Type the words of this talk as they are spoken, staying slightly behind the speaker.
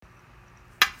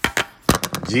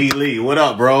G Lee, what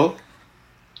up, bro?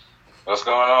 What's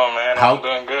going on, man? I'm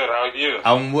doing good. How are you?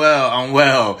 I'm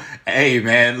well. Hey,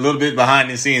 man, a little bit behind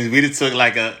the scenes. We just took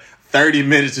like 30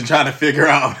 minutes to try to figure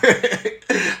out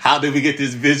how did we get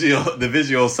the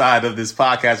visual side of this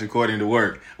podcast recording to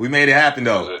work. We made it happen,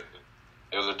 though.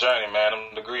 It was a journey, man.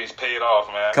 Them degrees paid off,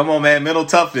 man. Come on, man. Mental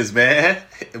toughness, man.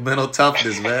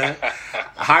 Man.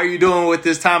 How are you doing with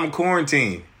this time of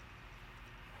quarantine?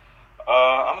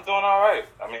 I'm doing all right.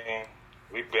 I mean,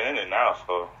 we've been in it now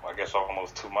for, I guess,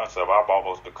 almost 2 months. I've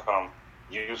almost become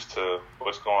used to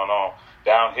what's going on.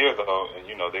 Down here, though, and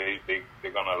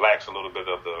they're going to relax a little bit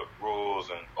of the rules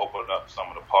and open up some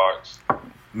of the parks.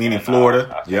 Meaning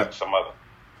Florida? I think some other,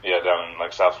 down in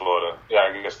like South Florida. Yeah,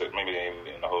 I guess that maybe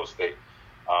in the whole state.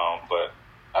 But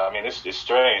I mean, it's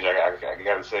strange. I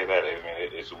got to say that. I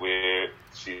mean, it's weird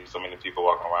to see so many people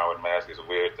walking around with masks. It's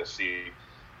weird to see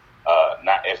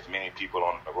not as many people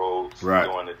on the roads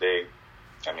during the day.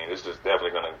 I mean, this is definitely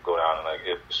going to go down in like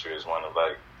history as one of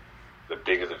like the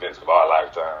biggest events of our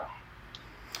lifetime.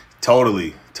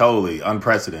 Totally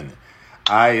unprecedented.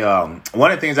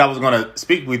 One of the things I was going to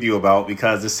speak with you about,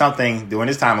 because it's something during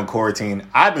this time of quarantine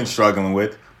I've been struggling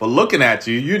with, but looking at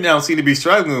you now seem to be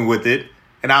struggling with it.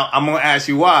 And I'm going to ask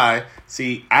you why.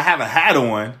 See, I have a hat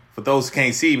on, for those who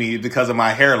can't see me, because of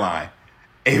my hairline.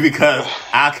 And because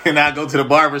I cannot go to the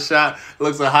barbershop. It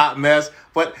looks a hot mess.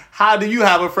 But how do you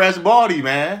have a fresh baldy,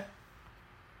 man?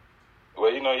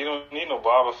 Well, you don't need no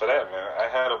barber for that, man. I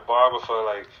had a barber for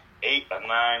like 8 or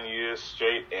 9 years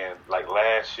straight. And like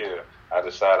last year, I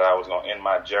decided I was going to end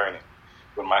my journey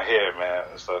with my hair, man.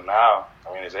 And so now,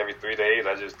 I mean, it's every 3 days.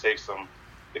 I just take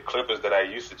the clippers that I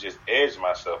used to just edge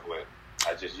myself with.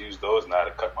 I just use those now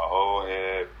to cut my whole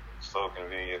head. So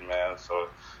convenient, man. So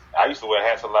I used to wear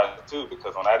hats a lot too,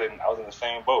 because I was in the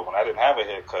same boat. When I didn't have a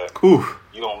haircut,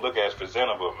 you don't look as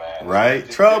presentable, man. Right?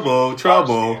 Trouble. You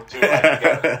gotta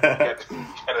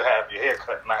have your hair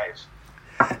cut nice.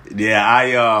 Yeah,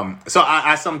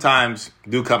 I sometimes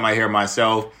do cut my hair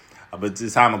myself. But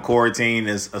this time of quarantine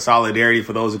is a solidarity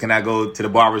for those who cannot go to the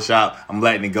barbershop. I'm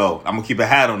letting it go. I'm going to keep a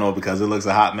hat on, though, because it looks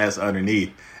a hot mess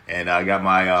underneath. And I got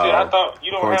my I thought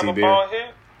you don't have a bald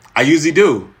head? I usually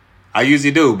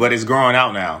do, but it's growing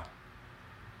out now.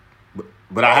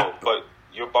 But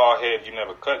your bald head, you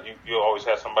never cut? You always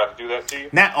have somebody do that to you?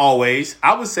 Not always.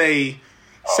 I would say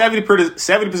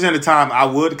 70% of the time I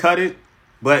would cut it.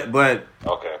 But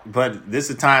okay. But this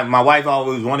is the time my wife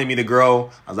always wanted me to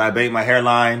grow. I was like, babe, my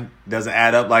hairline doesn't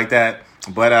add up like that.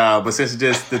 But since it's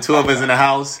just the two of us in the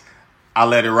house, I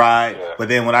let it ride. Yeah. But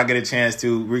then when I get a chance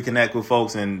to reconnect with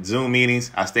folks in Zoom meetings,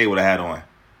 I stay with a hat on.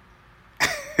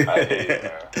 I hear you,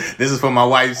 man. This is for my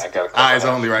wife's eyes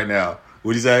only right now.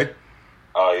 What'd you say?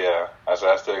 Oh yeah, I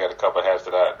still got a couple of hats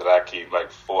that I keep,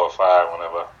 like 4 or 5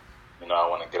 whenever I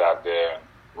want to get out there and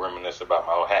reminisce about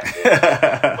my old hat days.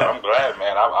 But I'm glad,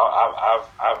 man.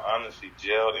 I've honestly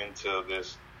gelled into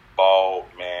this bald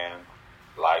man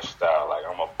lifestyle. Like,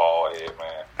 I'm a bald head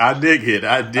man. I dig it.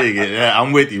 Yeah,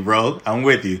 I'm with you, bro. I'm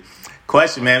with you.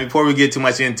 Question, man, before we get too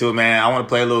much into it, man, I want to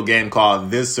play a little game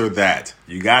called This or That.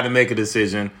 You got to make a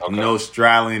decision. Okay. No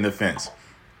straddling the fence.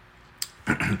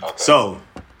 Okay. So,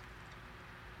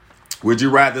 would you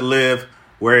rather live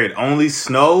where it only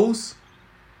snows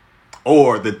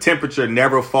or the temperature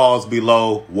never falls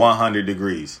below 100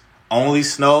 degrees? Only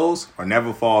snows or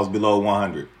never falls below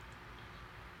 100?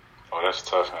 Oh, that's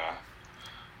tough, man.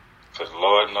 Because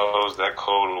Lord knows that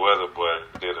cold weather, boy,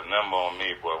 did a number on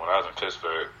me, boy, when I was in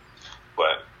Pittsburgh.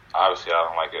 But obviously, I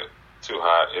don't like it too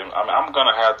hot. I mean, I'm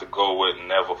going to have to go with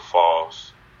never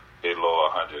falls below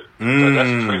 100.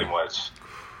 That's pretty much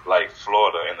like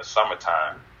Florida in the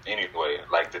summertime anyway.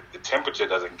 Like, the temperature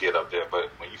doesn't get up there,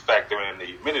 but when you factor in the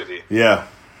humidity. Yeah.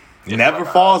 It never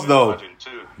falls, though.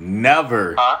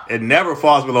 Never. Huh? It never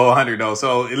falls below 100, though.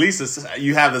 So at least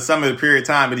you have the summer period of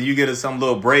time, but you get some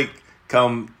little break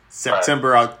come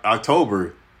September,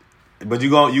 October. But you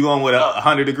going with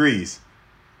 100 degrees.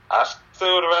 I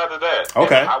still would rather that.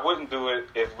 Okay. And I wouldn't do it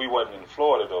if we wasn't in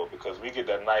Florida, though, because we get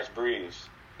that nice breeze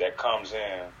that comes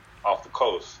in off the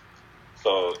coast.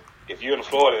 So if you're in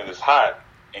Florida and it's hot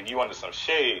and you under some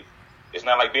shade, it's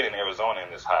not like being in Arizona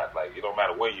and it's hot. Like, it don't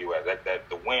matter where you at. That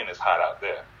the wind is hot out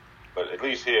there. But at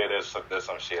least here, there's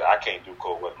some shade. I can't do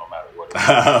cold weather no matter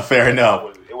what. Fair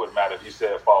enough. It wouldn't matter if you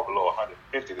said fall below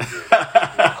 150 degrees.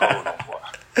 It's cold no more.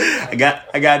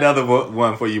 I got another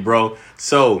one for you, bro.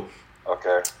 So,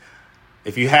 okay.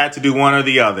 If you had to do one or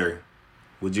the other,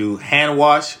 would you hand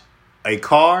wash a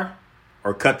car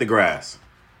or cut the grass?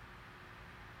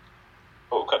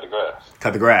 Oh, cut the grass.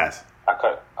 Cut the grass.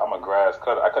 I'm a grass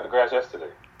cutter. I cut the grass yesterday.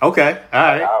 Okay, all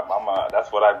right.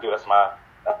 That's what I do. That's my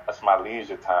that's my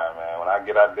leisure time, man. When I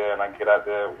get out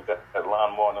there with that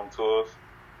lawnmower and them tools,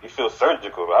 you feel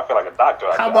surgical. I feel like a doctor.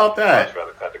 How about that? I'd much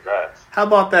rather cut the grass. How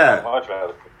about that? I'd much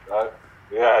rather.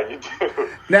 Yeah, you do.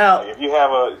 Now, like if you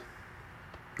have a.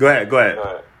 Go ahead.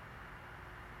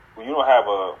 Well, you don't have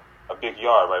a big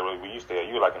yard, right? Where you stay,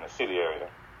 you're like in the city area.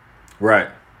 Right.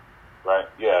 Right?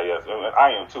 Yeah.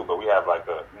 I am too, but we have like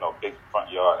a big front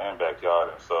yard and backyard,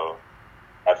 and so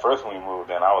at first when we moved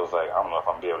in, I was like, I don't know if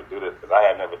I'm gonna be able to do this because I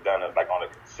had never done it like on a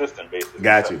consistent basis.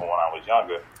 Got except you. for when I was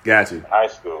younger. Got you. In high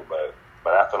school, but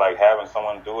after like having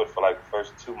someone do it for like the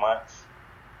first 2 months,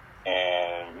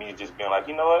 and me just being like,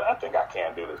 you know what, I think I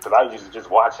can do this because I used to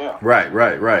just watch him. Right.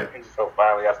 And so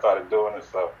finally I started doing it.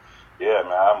 So yeah,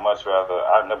 man,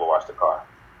 I never washed the car.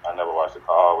 I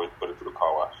always put it through the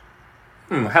car wash.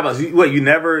 How about you? What, you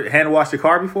never hand washed your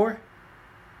car before?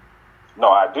 No,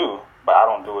 I do, but I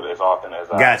don't do it as often as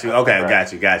I. Got you. Okay,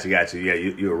 got you. Yeah,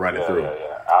 you were running through.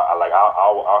 Yeah.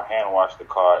 I'll hand wash the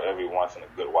car every once in a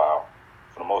good while.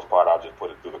 For the most part, I'll just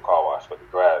put it through the car wash. But the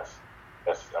grass,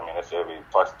 that's every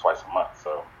twice a month.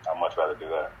 So I'd much rather do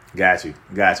that. Got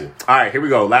you. All right, here we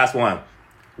go. Last one.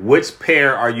 Which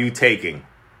pair are you taking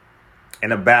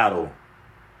in a battle?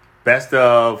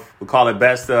 We'll call it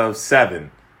best of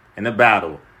 7 in a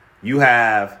battle. You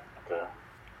have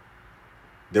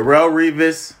Darrelle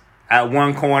Revis at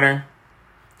one corner,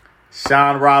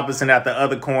 Sean Robinson at the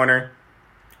other corner,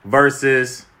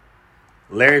 versus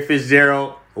Larry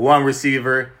Fitzgerald, one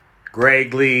receiver,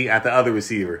 Greg Lee at the other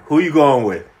receiver. Who you going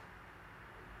with?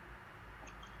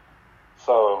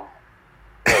 So,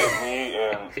 me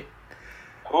and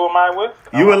who am I with?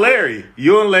 You and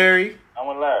Larry. I'm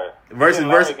with Larry. Versus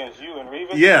against you and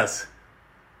Revis? Yes.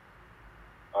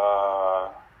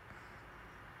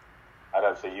 I'd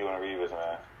have to say you and Revis,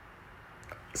 man.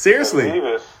 Seriously.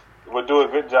 Revis would do a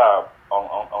good job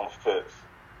on Fitz.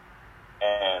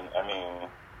 And I mean,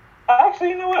 actually,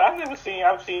 you know what?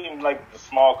 I've seen like the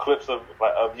small clips of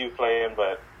you playing,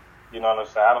 but you know what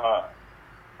I'm saying.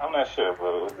 I'm not sure,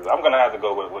 but I'm gonna have to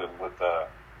go with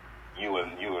you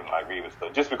and like Revis though,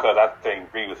 just because I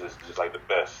think Revis is just like the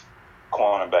best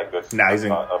cornerback that's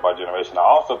of our generation. I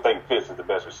also think Fitz is the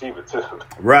best receiver too.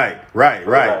 Right.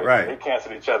 They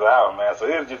cancel each other out, man. So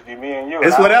it'll just be me and you.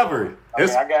 It's whatever.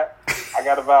 I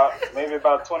got about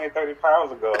 20, 30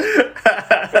 pounds ago.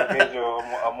 I could have gave you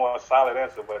a more solid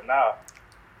answer, but now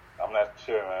I'm not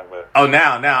sure, man. But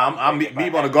now I'm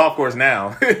deep on the golf course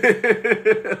now. Yeah,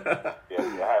 I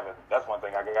haven't. That's one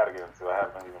thing I got to get into. I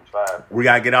haven't even tried. We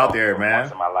gotta get out there, man.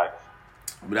 Once in my life.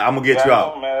 But I'm gonna get you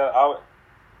out, man.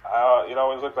 It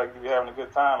always looks like you're having a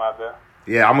good time out there.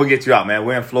 Yeah, I'm gonna get you out, man.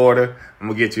 We're in Florida. I'm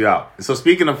gonna get you out. So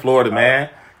speaking of Florida, man,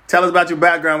 tell us about your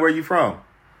background. Where you from?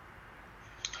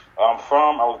 I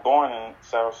was born in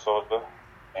Sarasota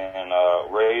and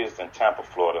raised in Tampa,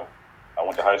 Florida. I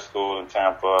went to high school in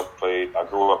Tampa. I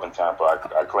grew up in Tampa.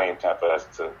 I claim Tampa as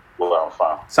to where I'm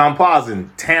from. So I'm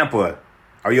pausing. Tampa.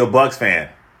 Are you a Bucs fan?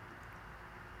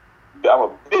 I'm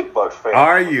a big Bucs fan.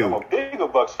 Are you? I'm a bigger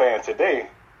Bucs fan today.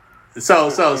 So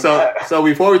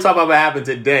before we talk about what happened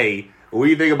today, what do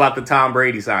you think about the Tom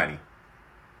Brady signing?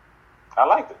 I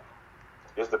liked it.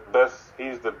 It's the best.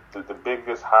 He's the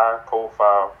biggest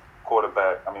high-profile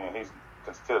quarterback. I mean, he's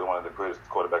considered one of the greatest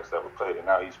quarterbacks that ever played, and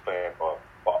now he's playing for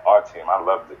our team. I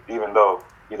loved it, even though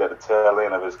he's at the tail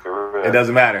end of his career. It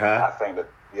doesn't matter, huh? I think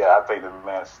the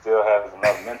man still has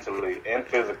enough mentally and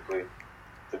physically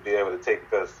to be able to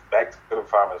take us back to the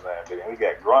promised land. And we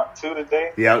got Gronk too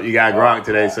today. Yeah, you got Gronk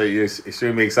today, so you're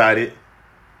extremely excited.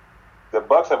 The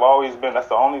Bucs have always been. That's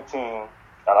the only team.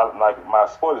 Like my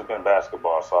sport has been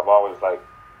basketball, so I've always liked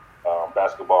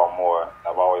basketball more.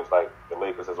 I've always liked the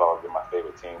Lakers has always been my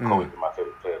favorite team. Kobe's been my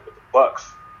favorite player, but the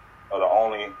Bucs are the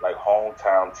only like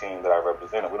hometown team that I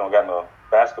represented. We don't got no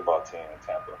basketball team in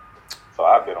Tampa, so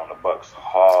I've been on the Bucs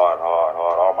hard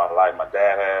all my life. My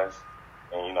dad has,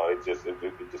 and it just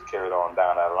carried on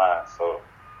down that line. So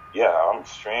yeah, I'm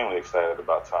extremely excited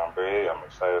about Tom Brady. I'm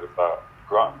excited about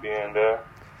Gronk being there.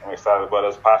 I'm excited about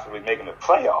us possibly making the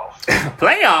playoffs.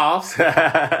 Playoffs?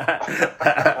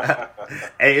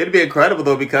 Hey, it'd be incredible,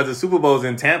 though, because the Super Bowl's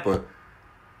in Tampa.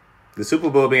 The Super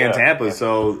Bowl being in Tampa,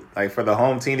 so, like, for the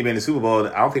home team to be in the Super Bowl,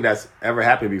 I don't think that's ever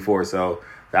happened before, so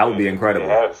that would be incredible.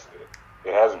 It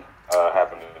hasn't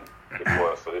happened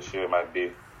before, so this year might be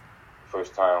the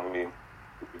first time we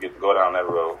get to go down that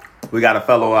road. We got a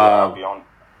fellow...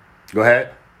 Go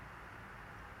ahead.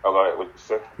 Oh, go ahead. What you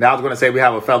say? Now I was going to say we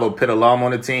have a fellow Pitt alum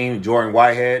on the team, Jordan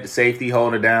Whitehead, the safety,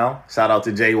 holding it down. Shout out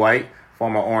to Jay White,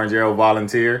 former Orange Arrow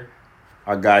volunteer.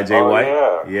 Our guy Jay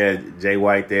White. Yeah, Jay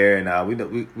White there. And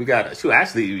we got...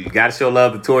 Actually, you got to show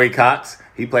love to Torrey Cox.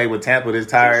 He played with Tampa his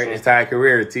entire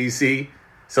career. TC.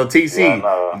 So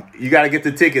TC, you got to get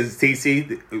the tickets.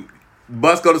 TC,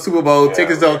 Bucks go to Super Bowl.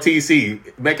 Tickets on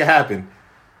TC. Make it happen.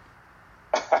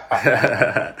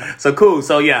 So cool.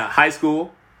 So yeah, high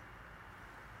school.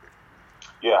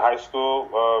 Yeah, high school.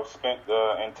 Spent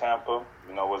in Tampa.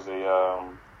 Was a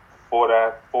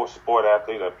sport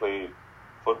athlete. I played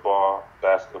football,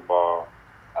 basketball,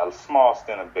 a small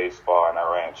stint of baseball, and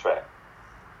I ran track.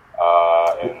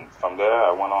 And from there,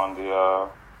 I went on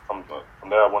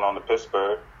to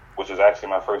Pittsburgh, which is actually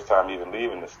my first time even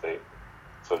leaving the state.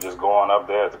 So just going up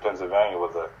there to Pennsylvania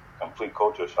was a complete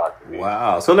culture shock to me.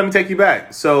 Wow. So let me take you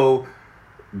back. So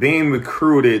being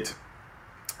recruited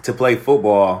to play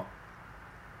football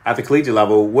at the collegiate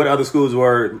level, what other schools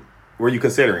were you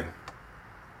considering?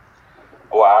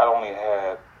 Well, I only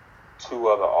had 2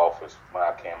 other offers when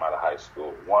I came out of high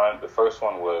school. The first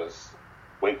one was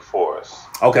Wake Forest.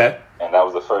 Okay. And that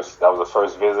was the first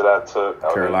visit I took.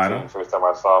 Carolina. 18, first time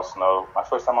I saw snow. My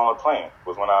first time on a plane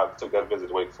was when I took that visit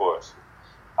to Wake Forest.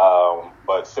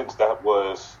 But since that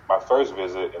was my first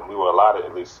visit, and we were allotted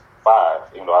at least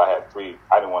 5, even though I had 3,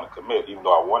 I didn't want to commit, even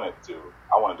though I wanted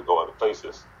to go other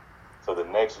places. So the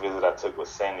next visit I took was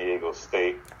San Diego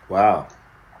State. Wow.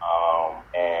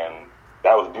 And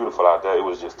that was beautiful out there. It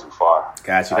was just too far.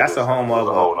 Gotcha. That's the home of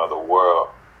a whole other world.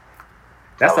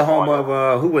 That's California.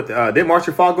 The home of did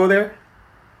Marshall Faulk go there?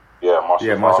 Yeah,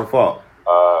 Marshall Faulk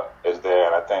is there,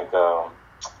 and I think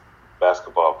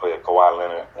basketball player Kawhi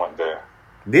Leonard went there.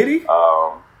 Did he?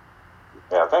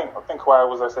 Yeah, I think Kawhi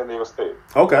was at San Diego State.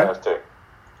 Okay.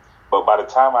 But by the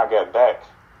time I got back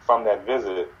from that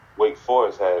visit, Wake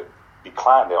Forest had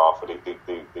declined their offer.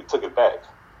 They took it back,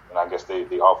 and I guess they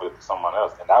offered it to someone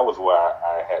else, and that was where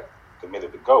I had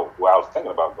committed to go, where I was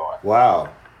thinking about going. Wow.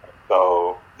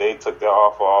 So they took their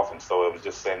offer off, and so it was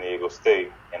just San Diego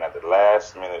State. And at the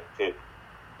last minute, Pitt,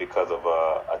 because of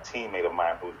a teammate of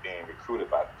mine who was being recruited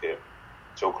by Pitt,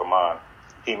 Joe Clermont,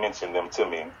 he mentioned them to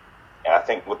me. And I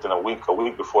think within a week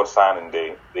before signing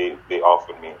day, they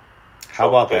offered me. How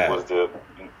about Pitt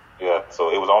that?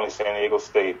 So it was only San Diego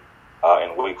State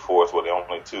and Wake Forest were the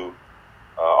only 2.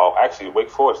 Actually, Wake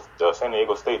Forest, San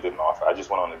Diego State didn't offer. I just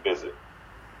went on a visit.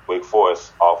 Wake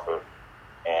Forest offered.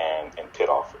 And Pitt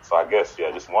offered. So I guess,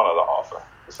 just one other offer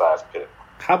besides Pitt.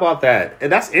 How about that?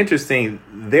 And that's interesting.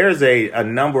 There's a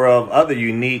number of other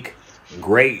unique,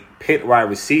 great Pitt wide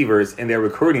receivers in their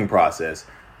recruiting process.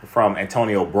 From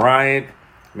Antonio Bryant.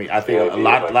 I mean, I think a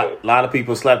lot of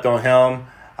people slept on him.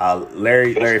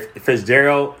 Larry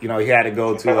Fitzgerald, he had to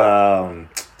go to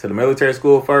the military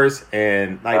school first,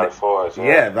 and Valley Forest.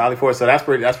 Valley Forest. So that's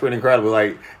pretty incredible.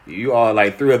 Like, you are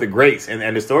like 3 of the greats,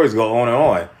 and the stories go on and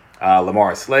on.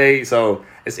 Lamar Slade. So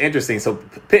it's interesting. So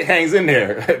Pitt hangs in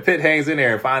there.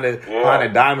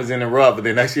 Finding diamonds in the rough. But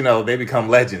then next, they become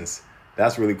legends.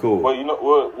 That's really cool.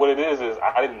 Well, what it is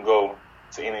I didn't go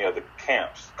to any of the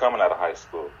camps coming out of high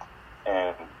school.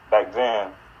 And back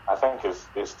then, I think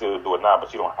they still do it now,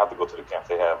 but you don't have to go to the camps.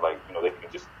 They have, they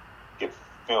can just get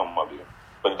film of you.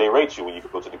 But they rate you when you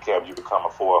go to the camp. You become a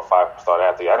 4 or 5-star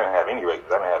athlete. I didn't have any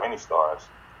ratings. I didn't have any stars,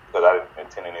 because I didn't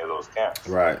attend any of those camps.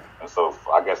 Right. And so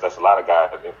I guess that's a lot of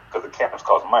guys, because the camps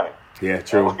cost money. Yeah,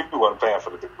 true. And we weren't paying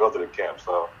to go to the camp.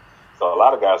 So a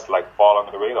lot of guys fall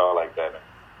under the radar like that. And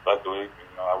luckily,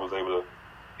 I was able to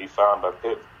be found by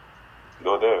Pitt,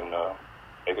 go there and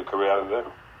make a career out of it.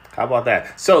 How about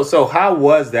that? So how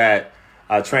was that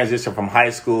transition from high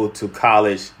school to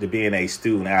college to being a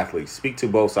student athlete? Speak to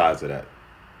both sides of that.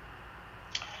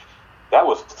 That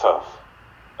was tough.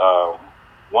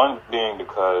 One being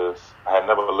because I had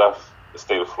never left the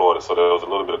state of Florida, so there was a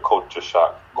little bit of culture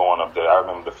shock going up there. I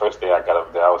remember the first day I got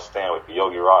up there, I was staying with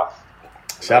Yogi Roth.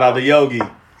 Shout out to Yogi.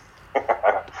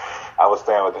 I was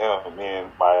staying with him, me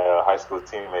and my high school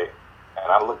teammate,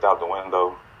 and I looked out the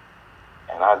window,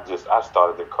 and I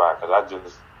started to cry because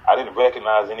I didn't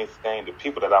recognize anything. The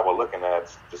people that I was looking at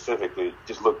specifically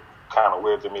just looked kind of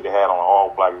weird to me. They had on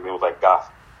all black. It was like goth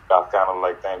kind of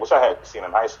like thing, which I had seen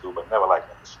in high school, but never like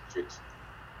in the streets.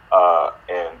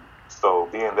 And so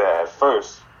being there at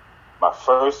first, my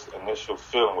first initial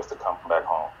feeling was to come back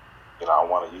home. You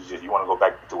want to go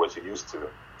back to what you're used to.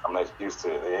 I'm not used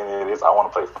to it. And it is, I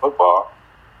want to play football,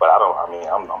 but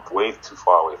I'm way too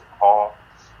far away from home.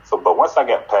 So, but once I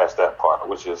got past that part,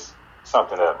 which is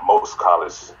something that most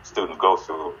college students go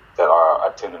through that are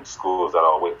attending schools that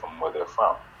are away from where they're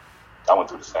from, I went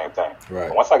through the same thing. Right.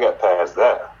 And once I got past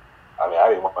that, I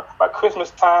didn't want, by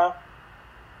Christmas time,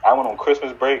 I went on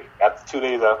Christmas break. After 2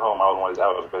 days at home, I was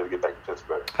ready to get back to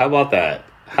Pittsburgh. How about that?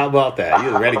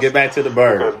 You were ready to get back to the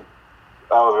bird.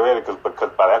 I was ready because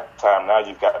by that time now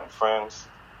you've gotten friends,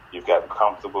 you've gotten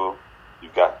comfortable, You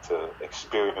got to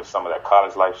experience some of that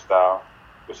college lifestyle,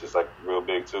 which is like real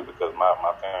big too. Because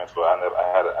my parents were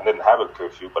I didn't have a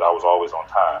curfew, but I was always on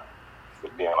time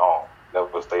with being home.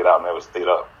 Never stayed out, never stayed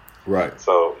up. Right.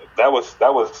 So that was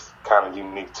kind of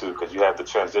unique too, because you had to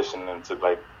transition into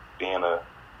like being a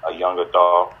young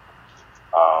adult.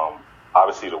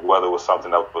 Obviously, the weather was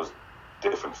something that was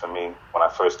different for me when I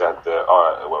first got there.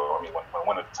 When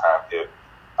winter time hit,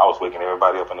 I was waking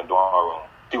everybody up in the dorm room.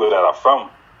 People that are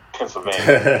from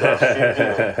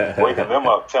Pennsylvania, waking them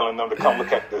up, telling them to come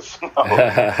look at this snow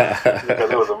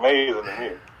because it was amazing to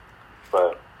me.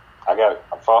 But I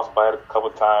got frostbite a couple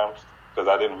of times because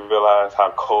I didn't realize how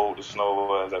cold the snow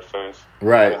was at first.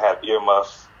 Right. I didn't have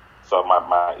earmuffs, so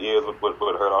my ears would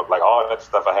hurt off. Like all that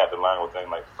stuff I had to learn within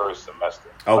like first semester.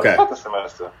 Okay. Second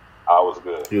semester, I was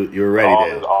good. You were ready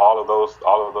then. All of those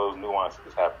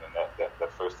nuances happened in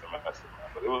that first semester.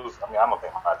 But it was. I don't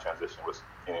think my transition was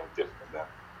any different than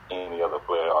any other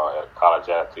player or a college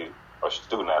athlete or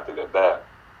student athlete that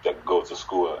goes to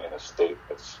school in a state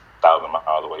that's 1,000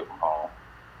 miles away from home.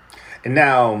 And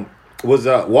now, was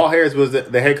Walt Harris was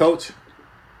the head coach?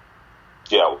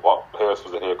 Yeah, Walt Harris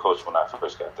was the head coach when I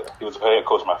first got there. He was the head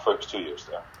coach my first 2 years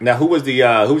there. Now, who was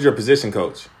your position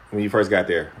coach when you first got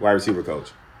there? Wide receiver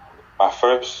coach. My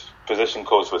first position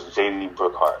coach was J.D.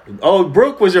 Brookhart. Oh,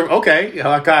 Brooke was your Hawkeye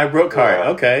Brookhart. Yeah.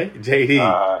 Okay, J.D.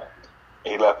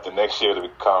 He left the next year to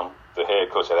become the head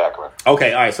coach at Akron.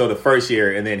 Okay, all right. So the first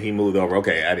year, and then he moved over.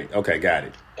 Okay, got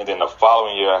it. And then the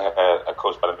following year, I had a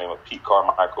coach by the name of Pete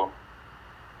Carmichael,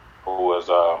 who was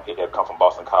he had come from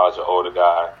Boston College, an older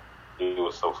guy. He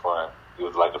was so fun. He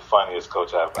was like the funniest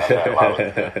coach I've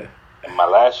had. And my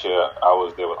last year, I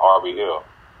was there with R.B. Hill,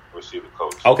 receiver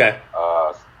coach. Okay.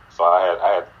 So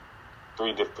I had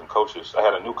 3 different coaches. I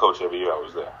had a new coach every year I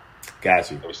was there.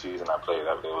 Got you. Every season I played,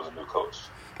 there was a new coach.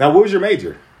 Now, what was your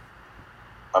major?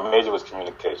 My major was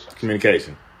communication.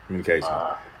 Communication.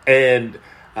 And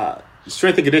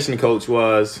strength and conditioning coach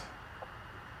was?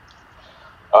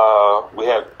 We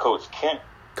had Coach Kent.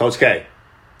 Coach Kent.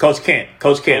 Okay,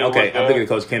 I'm thinking of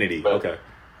Coach Kennedy. Okay.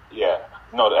 Yeah.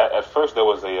 No, at first there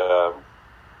was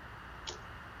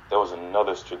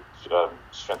another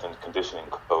strength and conditioning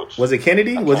coach. Was it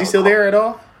Kennedy? Was he still there at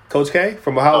all? Coach K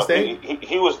from Ohio State?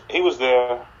 He was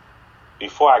there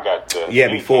before I got there. Yeah,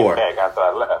 before. He came back after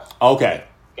I left. Okay.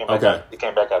 He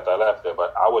came back after I left there,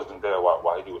 but I wasn't there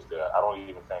while he was there. I don't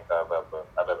even think I've ever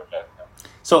met him.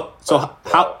 So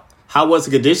how was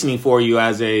the conditioning for you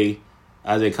as a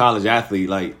college athlete?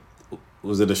 Like,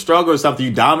 was it a struggle or something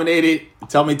you dominated?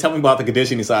 Tell me about the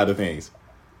conditioning side of things.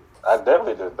 I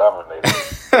definitely just dominated.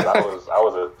 I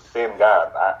was a thin guy.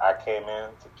 I came in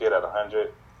to Pitt at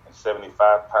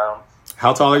 175 pounds.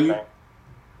 How tall are you? I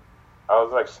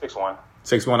was like 6'1".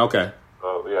 6'1", okay.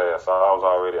 So yeah. So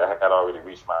I had already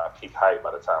reached my peak height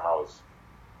by the time I was,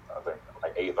 I think,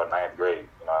 like 8th or 9th grade.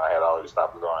 I had already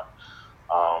stopped growing.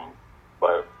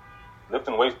 But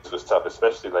lifting weights was tough,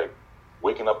 especially like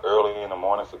waking up early in the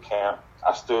morning for camp.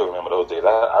 I still remember those days.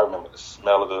 I remember the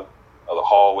smell of the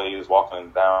hallways,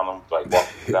 walking down them, like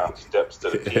walking down the steps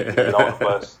to the peak to get on the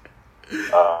bus.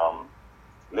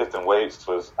 Lifting weights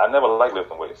I never liked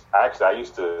lifting weights. I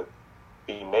used to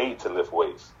be made to lift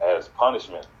weights as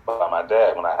punishment by my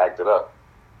dad when I acted up.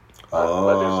 If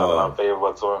I did something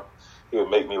unfavorable to him, he would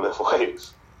make me lift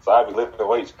weights. So I'd be lifting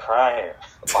weights crying.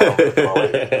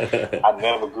 I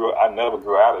never grew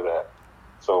out of that.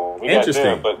 So we got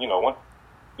there, but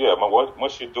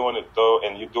once you're doing it though,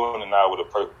 and you're doing it now with a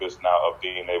purpose now of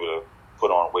being able to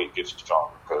put on weight, get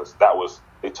stronger. Because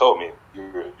they told me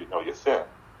you're thin.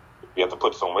 You have to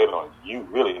put some weight on. You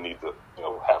really need to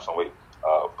have some weight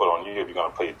put on you if you're going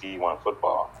to play D1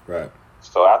 football. Right.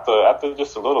 So after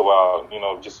just a little while,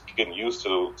 just getting used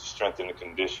to strength and the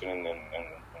conditioning and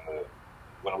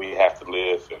when we have to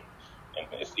lift, and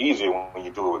it's easier when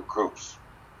you do it with groups,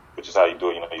 which is how you do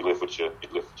it. You lift with your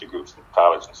groups in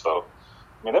college, and so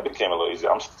that became a little easier.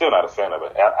 I'm still not a fan of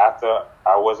it. After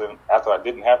I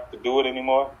didn't have to do it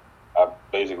anymore, I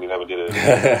basically never did it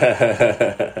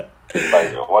anymore.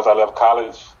 Like once I left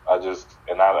college, I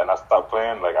stopped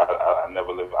playing. Like I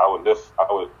never lived. I would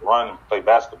run and play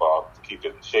basketball to keep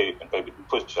it in shape and maybe do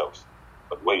push-ups,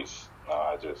 but weights,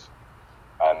 no,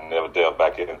 I never delved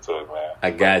back into it, man.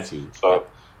 I got you. So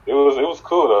it was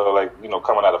cool though. Like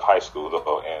coming out of high school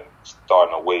though and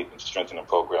starting a weight and strengthening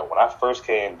program. When I first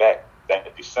came back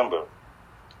that December,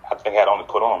 I think I had only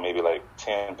put on maybe like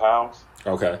 10 pounds.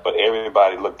 Okay. But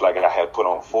everybody looked like I had put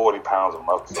on 40 pounds of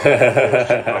muscle.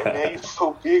 Like, man, you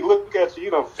so big. Look at you.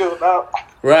 You done filled out.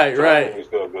 Right, so right. It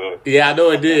felt good. Yeah, I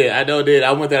know it did.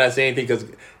 I went through that same thing because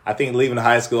I think leaving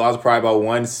high school, I was probably about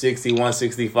 160,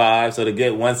 165. So to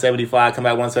get 175, come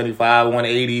back 175,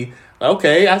 180.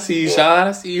 Okay, I see you, Sean.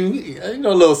 I see you. You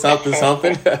know, a little something,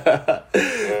 something.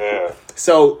 Yeah.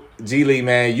 So, G League,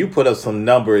 man, you put up some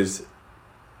numbers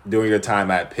during your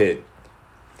time at Pitt.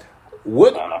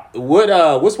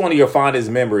 What's one of your fondest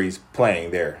memories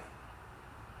playing there?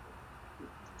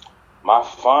 My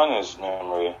fondest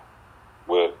memory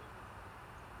would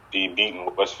be beating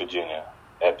West Virginia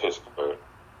at Pittsburgh.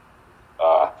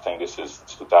 I think this is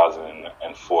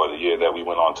 2004, the year that we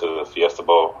went on to the Fiesta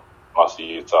Bowl, Marcy,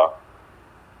 Utah.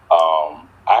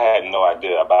 I had no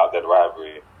idea about that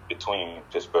rivalry between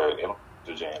Pittsburgh and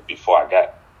Virginia before I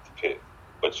got to Pitt.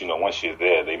 But, you know, once you're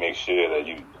there, they make sure that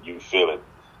you feel it.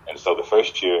 And so the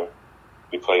first year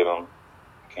we played them,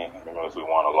 I can't remember if we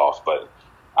won or lost, but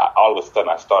all of a sudden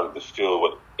I started to feel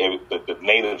what the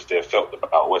natives there felt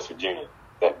about West Virginia,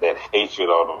 that hatred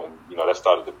on them, and, you know, that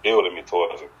started to build in me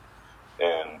towards it.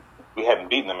 And we hadn't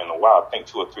beaten them in a while, I think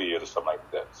 2 or 3 years or something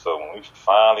like that. So when we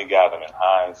finally got them in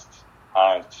Heinz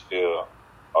Field,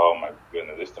 oh my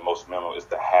goodness, it's the most memorable, it's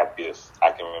the happiest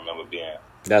I can remember being.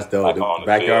 That's the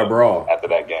backyard brawl. After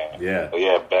that game. Yeah. But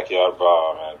yeah, backyard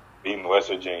brawl, man. Beating West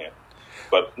Virginia.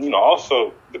 But, you know,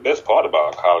 also the best part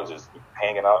about college is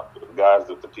hanging out with the guys,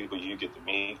 the people you get to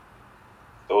meet.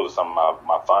 Those are some of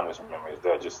my fondest memories.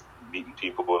 They're just meeting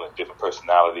people and different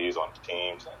personalities on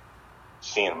teams and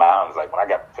seeing mountains. Like when I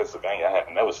got to Pennsylvania, I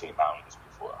had never seen mountains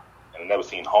before. And never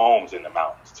seen homes in the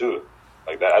mountains too.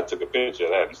 Like that, I took a picture of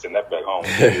that and sent that back home.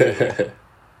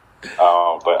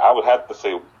 But I would have to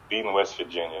say beating West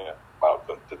Virginia,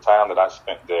 the time that I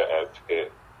spent there at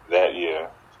Pitt that year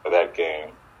for that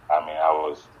game, I mean,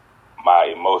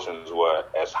 my emotions were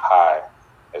as high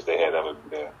as they had ever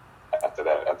been after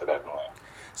that win.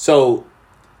 So,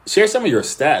 share some of your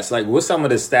stats. Like, what's some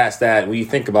of the stats that when you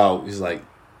think about, is like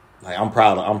I'm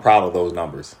proud of those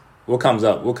numbers. What comes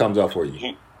up for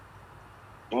you?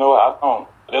 You know, I don't.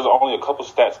 There's only a couple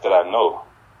stats that I know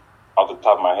off the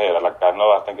top of my head.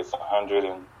 I think it's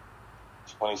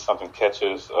 120 something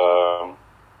catches. Let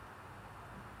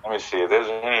me see. If there's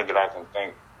any that I can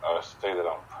think say that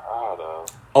I'm proud of.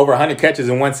 Over 100 catches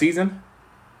in one season?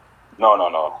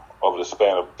 No. Over the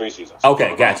span of 3 seasons.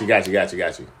 Okay, got you.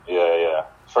 Yeah.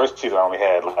 First season I only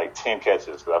had like 10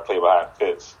 catches because I played behind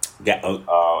Fitz. Yeah. And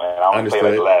I only played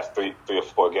like the last three or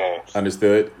four games.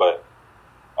 Understood. But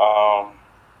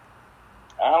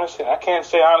honestly, I can't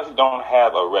say I honestly don't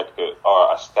have a record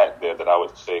or a stat there that I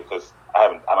would say because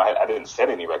I didn't set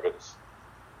any records.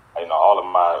 You know, all of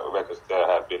my records there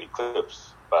have been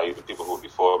eclipsed by either people who were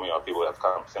before me or people that have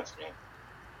come since me.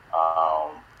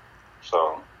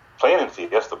 So playing in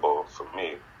Fiesta Bowl for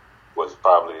me was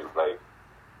probably like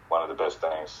one of the best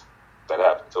things that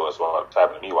happened to us while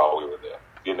we were there.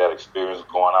 Getting that experience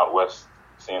going out west,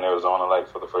 seeing Arizona like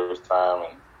for the first time,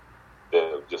 and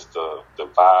the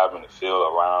vibe and the feel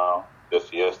around the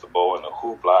Fiesta Bowl and the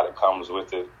hoopla that comes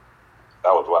with it,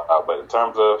 that was wild. But in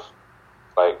terms of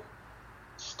like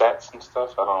stats and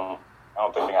stuff, I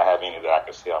don't think I have any that I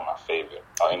can say are my favorite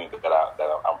or any that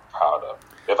I'm proud of.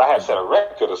 If I had set a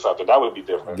record or something, that would be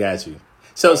different. Got you.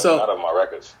 So none of my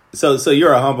records. So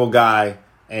you're a humble guy,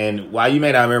 and while you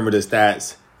may not remember the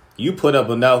stats, you put up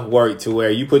enough work to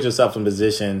where you put yourself in a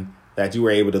position that you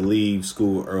were able to leave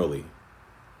school early.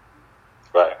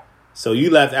 Right. So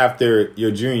you left after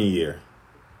your junior year.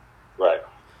 Right.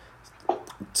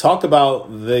 Talk about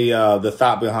the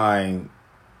thought behind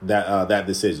that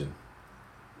decision.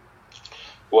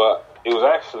 Well, it was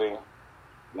actually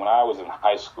when I was in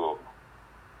high school,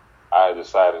 I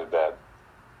decided that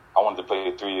I wanted to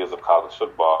play 3 years of college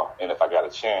football, and if I got a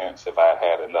chance, if I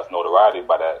had enough notoriety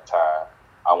by that time,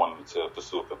 I wanted to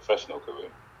pursue a professional career.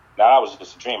 Now, I was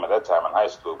just a dream at that time in high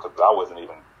school because I wasn't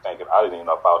even thinking, I didn't even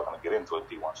know if I was going to get into a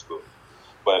D1 school.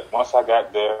 But once I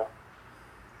got there,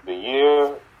 the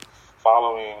year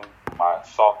following my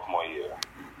sophomore year,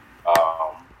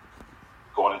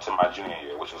 going into my junior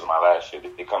year, which was my last year,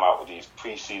 they come out with these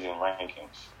preseason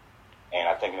rankings. And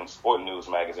I think in Sport News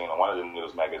magazine, or one of the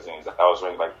news magazines, I was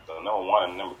ranked like the number 1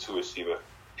 and number 2 receiver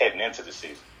heading into the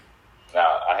season.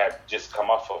 Now, I had just come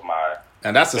off of my...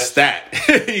 And that's a stat.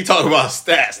 You talk about stats.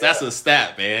 Yeah. That's a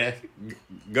stat, man.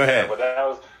 Go ahead. Yeah, but that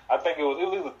was... I think it was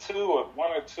either 2 or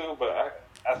 1 or 2, but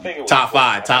I think it was... Top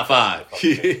 5. Top 5,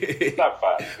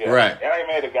 yeah. Right. And I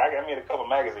made a couple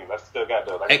magazines. I still got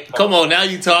those. Hey, come on, now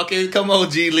you talking. Come on,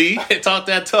 G Lee. Talk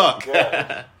that talk.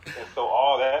 Yeah. And so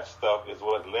all that stuff is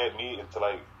what led me into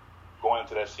like going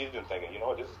into that season thinking, you know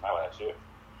what, this is my last year.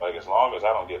 Like as long as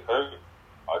I don't get hurt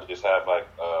or just have like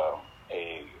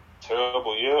a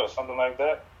terrible year or something like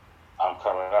that, I'm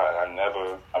coming out.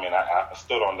 I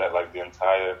stood on that like the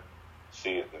entire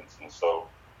season. And so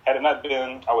had it not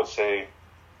been, I would say,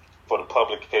 for the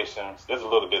publications, there's a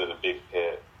little bit of the big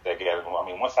head that got it. I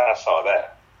mean, once I saw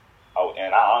that,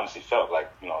 and I honestly felt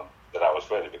like, you know, that I was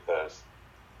ready because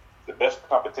the best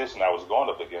competition I was going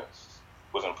up against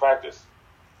was in practice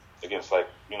against, like,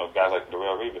 you know, guys like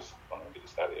Darrelle Revis. I'm going to get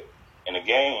this out of here. In the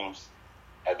games,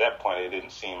 at that point, it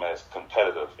didn't seem as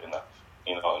competitive enough,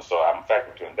 you know, and so I'm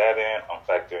factoring that in. I'm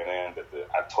factoring in that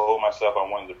I told myself I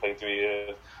wanted to play 3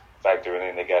 years. Factoring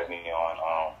in, they got me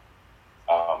on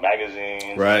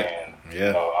magazines, right? And yeah,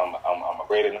 you know, I'm a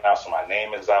graded now, so my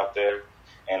name is out there.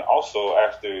 And also,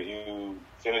 after you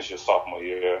finish your sophomore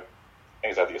year, I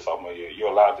think it's after your sophomore year, you're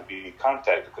allowed to be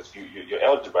contacted because you're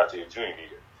eligible after your junior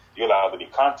year. You're allowed to be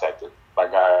contacted by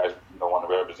guys you know want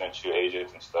to represent you,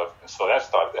 agents and stuff. And so that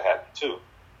started to happen too.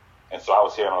 And so I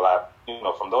was hearing a lot, you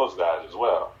know, from those guys as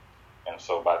well. And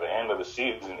so by the end of the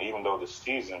season, even though the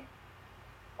season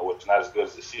was not as good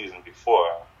as the season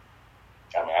before,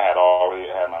 I mean, I had already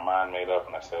had my mind made up,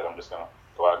 and I said, I'm just gonna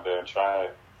go out there and try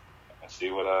it and see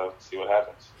what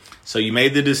happens. So you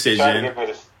made the decision.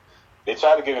 They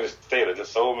tried to give me this data.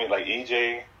 Just sold me like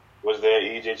EJ was there.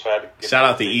 EJ tried to get shout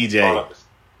out to EJ.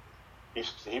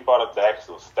 He brought up the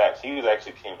actual stats. He was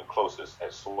actually came the closest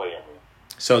at swaying me.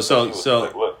 So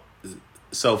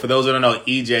for those who don't know,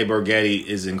 EJ Borghetti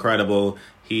is incredible.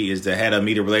 He is the head of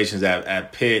media relations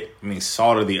at Pitt. I mean,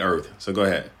 salt of the earth. So go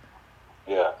ahead.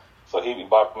 Yeah. So he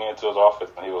brought me into his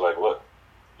office, and he was like, look,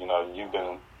 you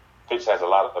know, Pitts has a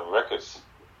lot of records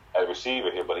as a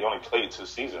receiver here, but he only played 2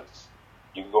 seasons.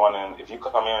 You go in, and if you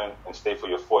come in and stay for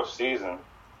your 4th season,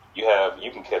 you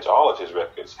can catch all of his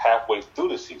records halfway through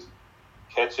the season.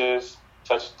 Catches,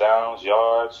 touchdowns,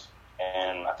 yards,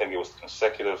 and I think it was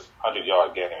consecutive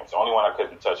 100-yard games. The only one I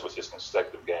couldn't touch was his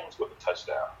consecutive games with a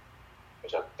touchdown,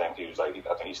 which I think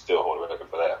he still holds a record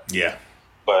for that. Yeah.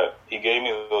 But he gave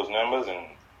me those numbers,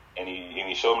 and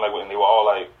he showed me and they were all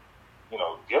like, you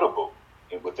know, gettable.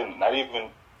 Within not even,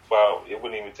 well, it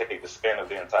wouldn't even take the span of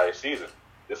the entire season.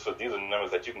 These are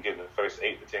numbers that you can get in the first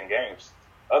 8 to 10 games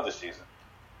of the season.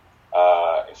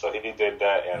 And so he did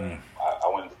that, and I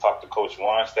went to talk to Coach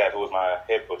Warrenstadt, who was my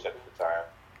head coach at the time.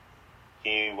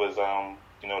 He was,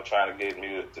 you know, trying to get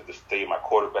me to stay my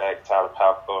quarterback, Tyler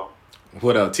Palko.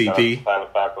 What up, TP? Tyler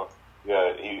Palko.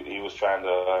 Yeah, he was trying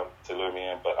to lure me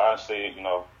in, but honestly, you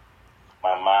know,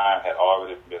 my mind had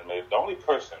already been made. The only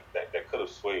person that could have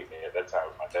swayed me at that time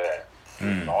was my dad.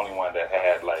 The only one that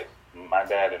had, like, my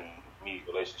dad and me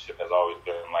relationship has always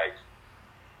been like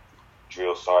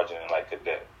drill sergeant and like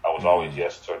cadet. I was always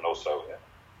yes sir, no sir.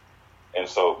 And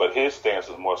so, but his stance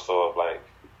was more so of like,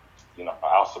 you know,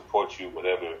 I'll support you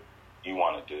whatever you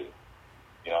want to do.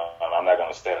 You know, I'm not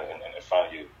going to stand in front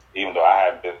of you, even though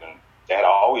that had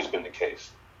always been the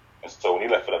case. And so when he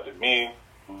left it up to me,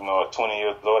 you know, 20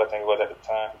 years old, I think it was at the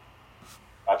time.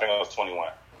 I think I was 21.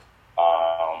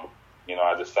 You know,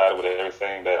 I decided with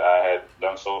everything that I had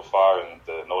done so far and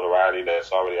the notoriety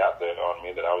that's already out there on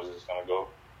me that I was just going to go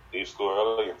leave school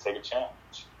early and take a chance.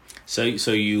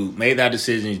 So you made that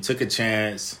decision. You took a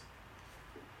chance.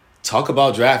 Talk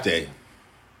about draft day.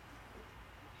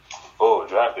 Oh,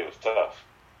 draft day was tough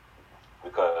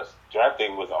because draft day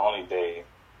was the only day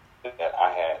that I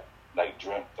had like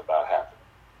dreamt about happening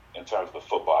in terms of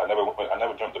football. I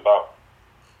never dreamt about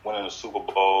winning the Super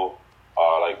Bowl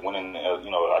or like winning,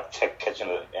 you know, like catching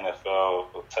an NFL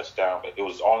touchdown. But it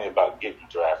was only about getting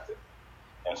drafted,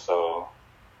 and so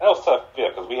that was tough. Yeah,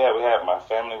 because we had my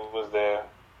family was there.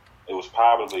 It was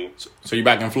probably so you're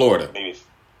back in Florida. Maybe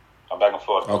I'm back in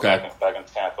Florida. Okay, back in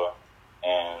Tampa,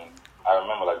 and I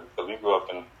remember like because we grew up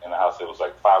in the house. It was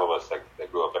like 5 of us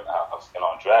that grew up in the house, and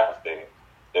on draft day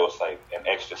there was like an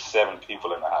extra 7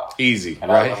 people in the house. Easy,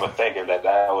 and right? I remember thinking that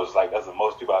was like that's the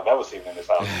most people I've ever seen in this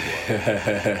house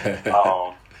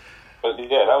before. But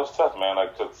yeah, that was tough, man.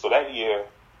 Like so that year,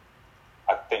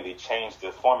 I think they changed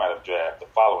the format of draft the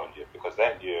following year because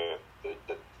that year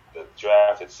the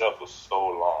draft itself was so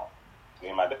long. Me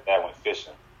and my dad went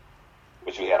fishing,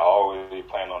 which we had already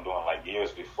planned on doing like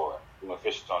years before. We went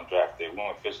fishing on draft day. We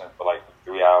went fishing for like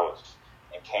 3 hours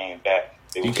and came back.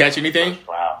 You catch anything? First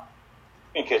round.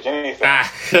 We didn't catch anything.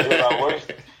 It was our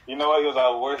worst. You know what? It was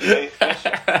our worst day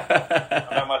fishing.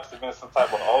 That must have been some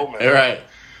type of omen. Right.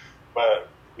 But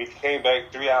we came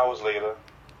back 3 hours later.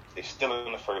 They're still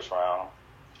in the first round.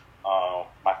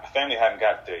 My family hadn't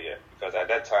got there yet because at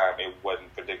that time it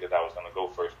wasn't predicted I was going to go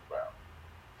first round.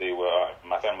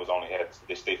 my family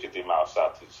they stayed 50 miles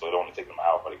south, so it only took them an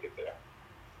hour to get there.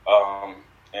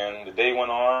 And the day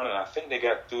went on, and I think they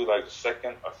got through like the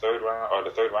second or third round, or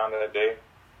the third round of that day.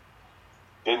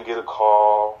 Didn't get a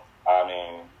call. I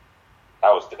mean,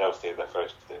 I was devastated that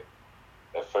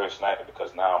first night,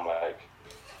 because now I'm like,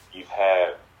 you've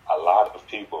had a lot of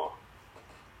people,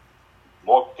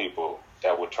 more people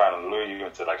that were trying to lure you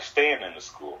into like staying in the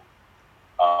school,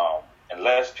 and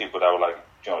less people that were like,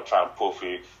 trying to pull for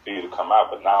you to come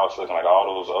out. But now it's looking like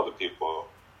all those other people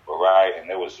were right, and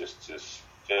there was just this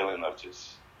feeling of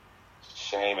just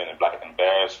shame and like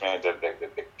embarrassment that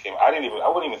came. I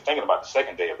wasn't even thinking about the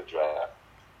second day of the draft,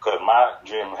 because my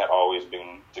dream had always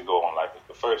been to go on like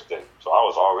the first day, so I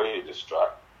was already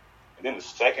distraught. And then the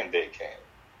second day came,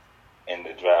 and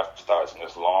the draft starts, and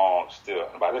it's long still.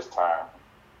 And by this time,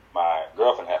 my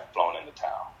girlfriend had flown into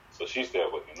town, so she's there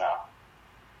with me now.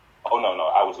 Oh no!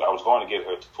 I was going to get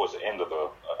her towards the end of the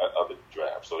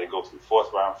draft. So they go through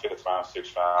 4th round, 5th round,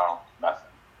 6th round, nothing.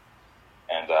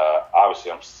 And obviously,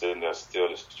 I'm sitting there still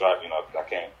distraught. I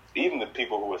can't. Even the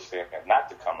people who were saying not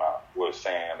to come out were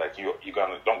saying like,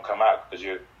 don't come out because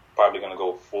you're probably gonna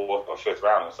go 4th or 5th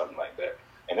round or something like that.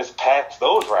 And it's past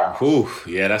those rounds. Ooh,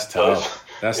 yeah, that's tough. So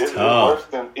that's it's tough. worse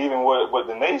than even what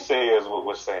the naysayers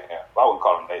were saying. Well, I wouldn't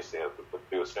call them naysayers, but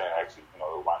they were saying actually,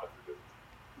 it wound up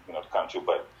to come true.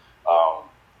 But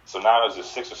so now it's the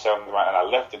 6th or 7th round, and I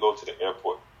left to go to the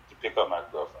airport to pick up my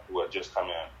girlfriend, who had just come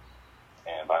in.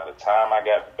 And by the time I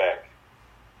got back,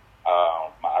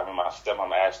 I remember my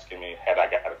stepmom asking me, had I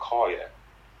got a call yet?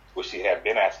 Which she had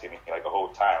been asking me like the whole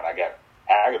time. And I got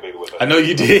aggravated with her. I know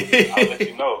you did. I'll let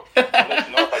you know. If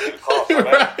I get a call. So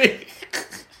right.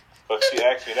 But she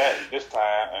asked me that this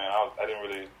time, and I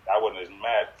wasn't as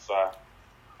mad. So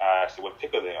I asked her, what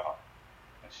pick are they on?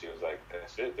 And she was like,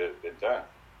 that's it, they're done.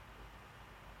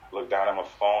 I looked down at my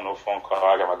phone, no phone call.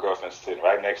 I got my girlfriend sitting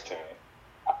right next to me.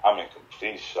 I'm in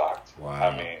complete shock. Wow.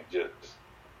 I mean,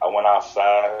 I went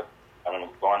outside. I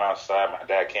remember going outside. My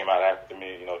dad came out after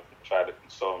me, tried to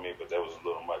console me, but there was a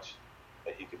little much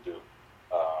that he could do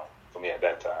for me at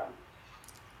that time.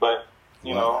 But,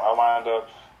 I wound up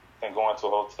going to a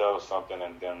hotel or something,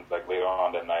 and then like later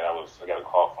on that night, I got a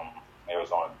call from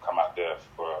Arizona to come out there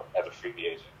as a free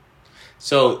agent.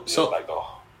 So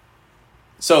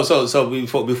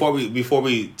before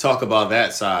we talk about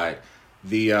that side,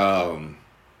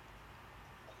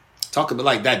 talk about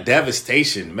like that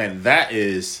devastation, man. That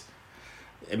is,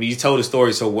 you told the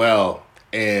story so well,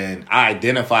 and I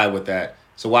identify with that.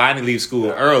 So while I didn't leave school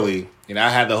early, I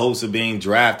had the hopes of being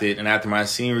drafted, and after my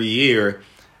senior year,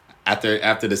 after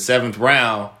the 7th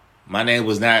round, my name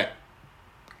was not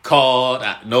called,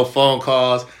 no phone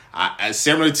calls. I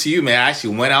similar to you, man. I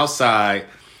actually went outside,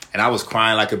 and I was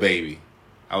crying like a baby.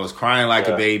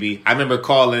 A baby. I remember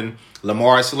calling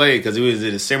Lamar Slade because he was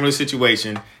in a similar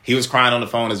situation. He was crying on the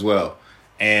phone as well.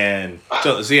 And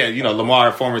so yeah,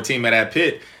 Lamar, former teammate at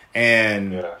Pitt.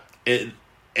 And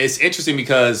it's interesting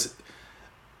because,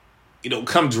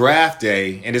 come draft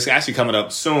day, and it's actually coming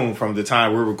up soon from the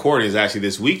time we're recording, is actually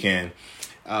this weekend.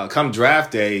 Come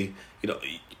draft day,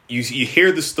 you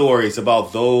hear the stories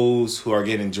about those who are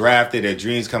getting drafted, their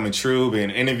dreams coming true, being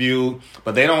interviewed,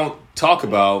 but they don't talk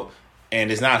about, and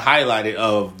it's not highlighted,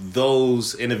 of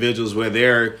those individuals where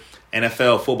their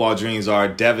NFL football dreams are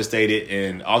devastated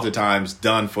and oftentimes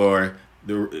done for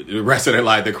the rest of their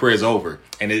life. Their career's over,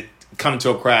 and it come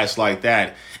to a crash like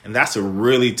that. And that's a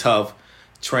really tough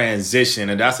transition,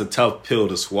 and that's a tough pill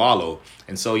to swallow.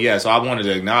 And so, so I wanted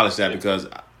to acknowledge that because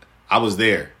I was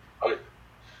there.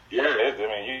 Yeah,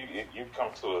 you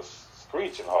come to a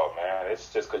screeching halt, man.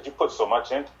 It's just because you put so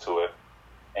much into it,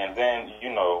 and then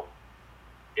in our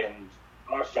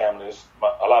families,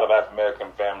 a lot of African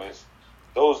American families,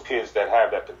 those kids that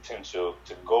have that potential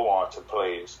to go on to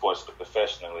play sports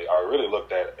professionally are really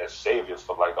looked at as saviors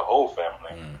for like the whole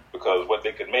family, because what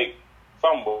they could make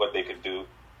from what they could do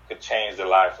could change the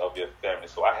life of your family.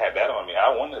 So I had that on me.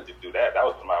 I wanted to do that. That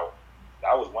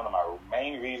was one of my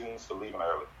main reasons for leaving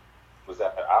early, was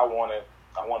that I wanted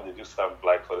to do something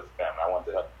like for the family. I wanted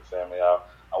to help the family out.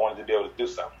 I wanted to be able to do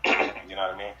something. You know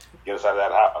what I mean? Get us out of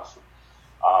that house.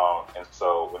 And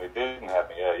so when it didn't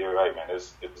happen, you're right, man. It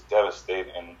was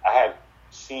devastating. And I had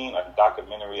seen a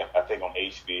documentary, I think on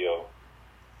HBO.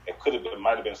 It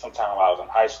might have been sometime while I was in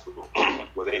high school,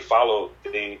 where they followed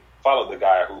the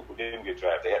guy who didn't get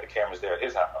drafted. They had the cameras there at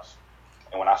his house.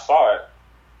 And when I saw it,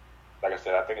 like I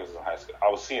said, I think it was in high school, I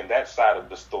was seeing that side of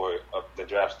the story, of the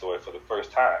draft story, for the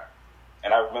first time.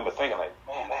 And I remember thinking, like,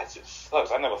 man, that just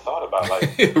sucks. I never thought about,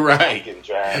 like, right, getting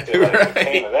drafted. Like, right. It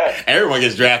came to that. Everyone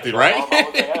gets drafted, right?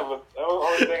 The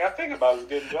only thing I think about is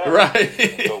getting drafted.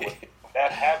 Right. So when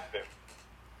that happened,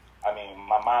 I mean,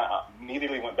 my mind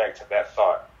immediately went back to that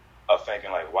thought of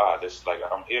thinking like, wow, this like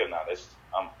I'm here now.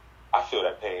 I feel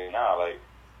that pain now, like,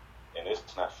 and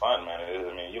it's not fun, man.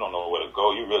 I mean, you don't know where to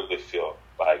go. You really feel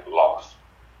like lost.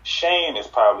 Shame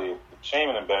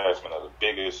and embarrassment are the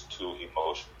biggest two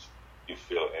emotions you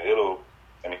feel, and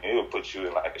it'll put you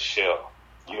in like a shell.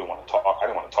 You don't want to talk. I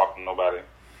didn't want to talk to nobody.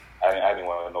 I didn't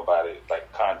want nobody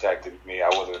like contacting me. I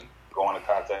wasn't going to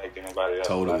contact anybody else.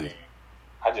 Totally. I mean,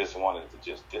 I just wanted to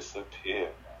just disappear,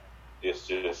 man. It's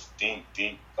just deep,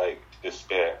 like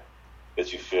despair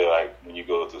that you feel like when you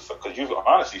go through something. Because you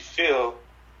honestly feel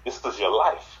this is your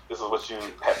life. This is what you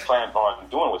had planned on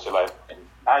doing with your life. And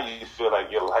now you feel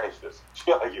like your life has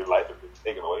been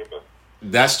taken away from you.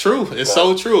 That's true. It's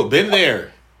so true. Been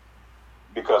there.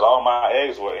 Because all my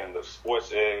eggs were in the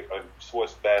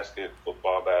sports basket,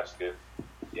 football basket.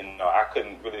 You know, I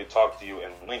couldn't really talk to you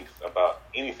in length about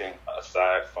anything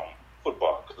aside from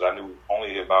football because I knew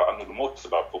the most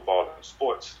about football and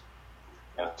sports.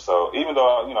 And so even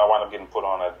though, you know, I wound up getting put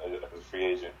on as a free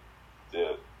agent,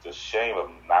 the shame of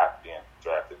not being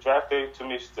drafted. Draft day to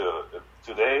me still,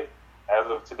 as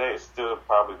of today, is still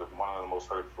probably one of the most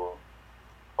hurtful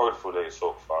days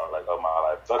so far, like of my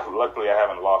life. Luckily, I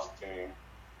haven't lost any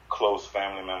close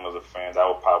family members or friends. I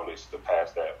will probably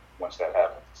surpass that once that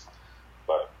happens.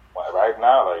 But right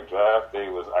now, like draft day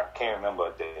I can't remember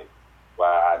a day where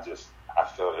I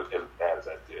felt as bad as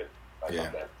I did on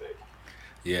that day.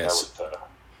 Yes. That was tough.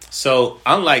 So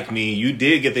unlike me, you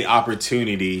did get the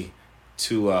opportunity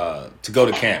to go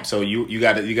to camp. So you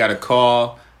got a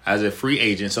call as a free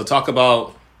agent. So talk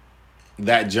about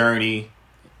that journey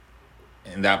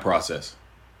and that process.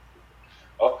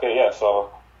 Okay, yeah.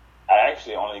 So I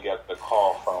actually only got the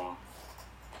call from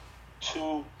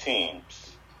 2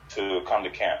 teams to come to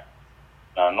camp.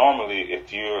 Now, normally,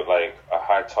 if you're like a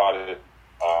high-touted,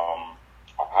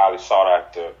 highly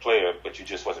sought-after player, but you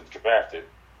just wasn't drafted,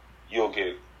 you'll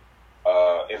get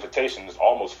invitations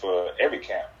almost for every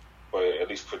camp, or at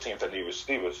least for teams that need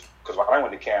receivers. Because when I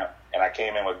went to camp and I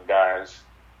came in with guys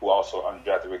who also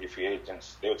undrafted rookie free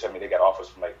agents, they would tell me they got offers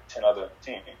from like 10 other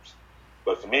teams.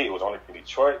 But for me, it was only the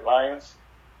Detroit Lions,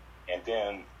 and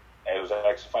then it was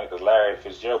actually funny because Larry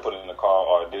Fitzgerald put in the call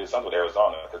or did something with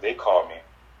Arizona because they called me.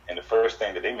 And the first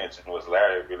thing that they mentioned was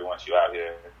Larry really wants you out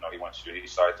here. You know, he wants you. He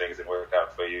saw things didn't work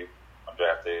out for you on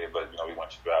draft day, but you know, he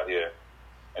wants you out here.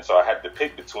 And so I had to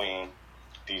pick between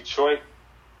Detroit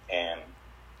and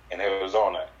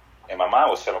Arizona. And my mind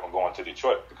was set on going to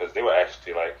Detroit because they were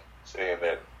actually like saying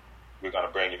that we're going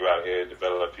to bring you out here,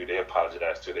 develop you. They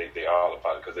apologized to. They all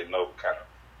apologize because they know kind of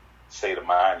state of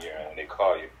mind you're in when they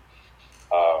call you.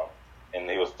 And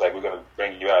they was like, we're going to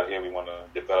bring you out here. We want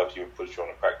to develop you and put you on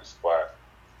the practice squad.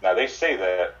 Now, they say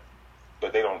that,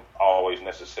 but they don't always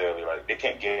necessarily, like, they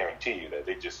can't guarantee you that.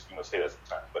 They just, you know, say that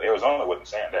sometimes. But Arizona wasn't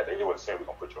saying that. They wasn't saying we're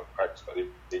going to put you on the practice squad.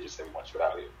 They just said we want you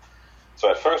out here.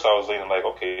 So at first I was leaning like,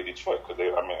 okay, Detroit, because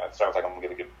it sounds like I'm going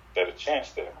to get a better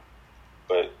chance there.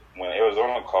 But when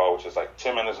Arizona called, which is like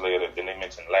 10 minutes later, then they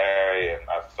mentioned Larry, and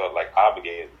I felt like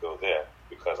obligated to go there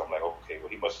because I'm like, okay, well,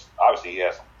 he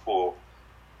has some pull.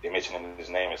 They mentioned his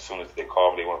name as soon as they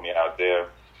called me. They wanted me out there.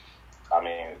 I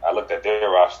mean, I looked at their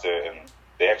roster, and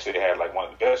they actually had like one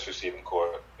of the best receiving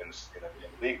corps in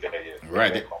the league that year.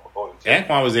 Right.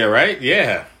 Anquan was there, right?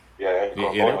 Yeah. Yeah,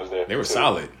 Anquan was there. They were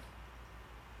solid.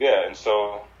 Yeah, and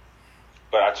so,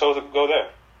 but I chose to go there.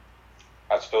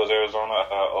 I chose Arizona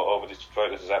over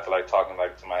Detroit. This is after like talking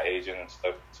like to my agent and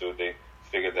stuff too. They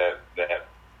figured that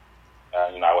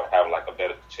I would have like a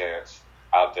better chance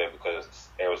out there because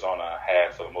Arizona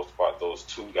had for the most part those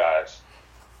 2 guys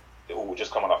who were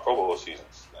just coming off Pro Bowl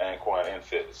seasons, Anquan and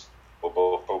Fitz were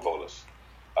both Pro Bowlers,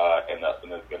 and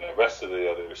the rest of the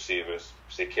other receivers,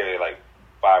 they carry like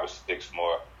 5 or 6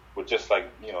 more with just like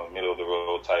middle of the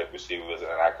road type receivers, and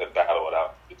I could battle it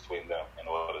out between them in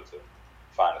order to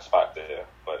find a spot there.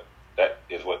 But that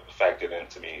is what factored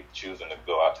into me choosing to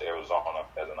go out to Arizona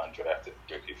as an undrafted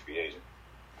rookie free agent.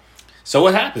 So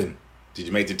what happened? Did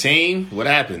you make the team? What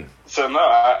happened? So no,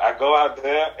 I go out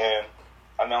there and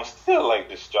I'm still like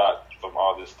distraught from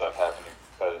all this stuff happening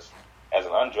because as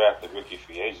an undrafted rookie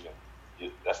free agent,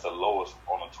 that's the lowest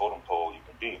on the totem pole you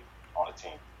can be on a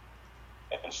team.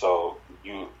 And so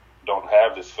you don't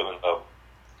have this feeling of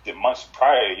the months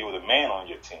prior you were the man on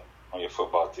your team, on your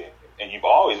football team. And you've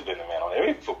always been the man on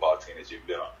every football team that you've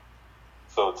been on.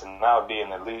 So to now be in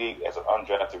the league as an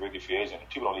undrafted rookie free agent,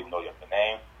 people don't even know your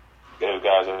name. There were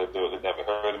guys that never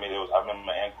heard of me. I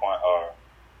remember Anquan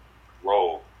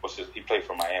Rowe. He played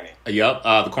for Miami. Yup,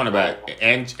 the cornerback.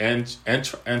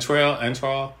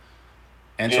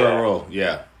 Antrell Rowe.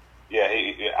 Yeah. Yeah,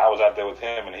 I was out there with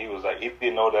him, and he was like, he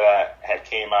didn't know that I had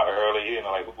came out early. He didn't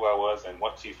know like who I was, and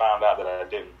once he found out that I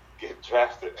didn't get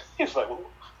drafted, he was like, well,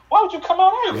 why would you come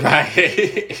out early? Right.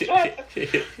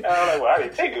 And I was like, well, I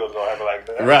didn't think it was going to happen like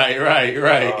that. Right.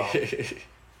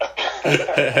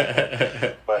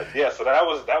 But yeah, so that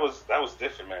was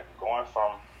different, man. Going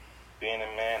from being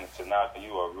a man to now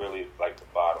you are really like the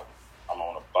bottom. I'm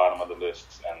on the bottom of the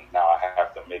list, and now I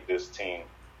have to make this team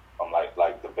from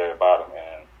like the very bottom,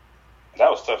 and that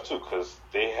was tough too because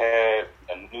they had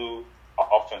a new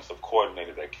offensive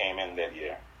coordinator that came in that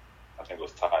year. I think it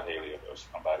was Todd Haley or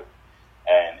somebody,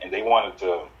 and they wanted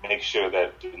to make sure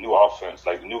that the new offense,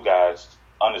 like the new guys,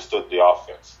 understood the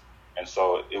offense, and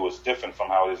so it was different from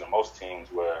how it is in most teams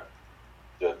where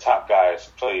the top guys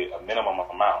play a minimum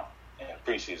amount in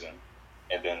preseason,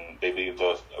 and then they leave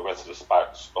the rest of the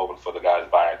spots open for the guys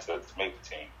buying to make the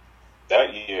team.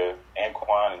 That year,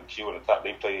 Anquan and Q in the top,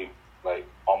 they played like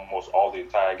almost all the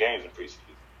entire games in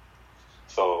preseason.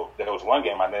 So there was one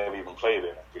game I never even played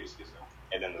in preseason.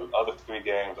 And then the other 3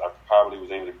 games, I probably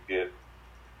was able to get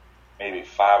maybe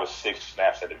 5 or 6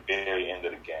 snaps at the very end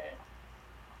of the game.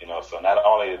 You know, so not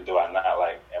only am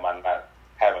I not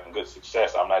having good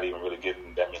success, I'm not even really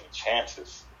getting that many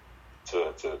chances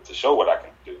to show what I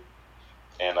can do.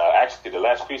 And actually, the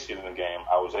last preseason game,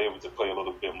 I was able to play a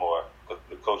little bit more because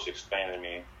the coach explained to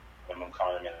me, and I'm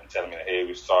coming in and telling me, hey,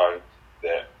 we're sorry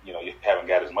that, you haven't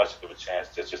got as much of a chance.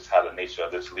 That's just how the nature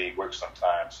of this league works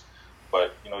sometimes.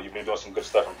 But, you've been doing some good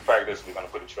stuff in practice. We're going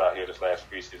to put you out here this last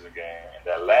preseason game. And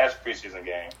that last preseason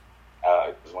game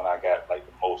is when I got, like,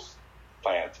 the most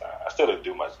playing time. I still didn't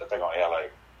do much. I think I only had,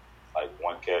 like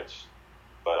 1 catch.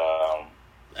 But,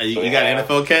 you got an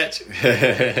NFL catch?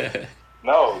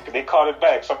 No, they called it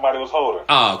back. Somebody was holding.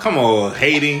 Oh, come on,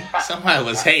 hating. Somebody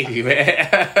was hating, man.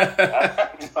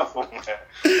 No, man.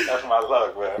 That's my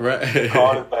luck, man. Right. They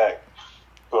called it back.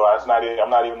 So I'm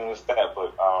not even in the stat,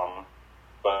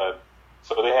 but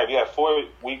so you have 4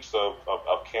 weeks of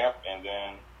camp, and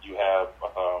then you have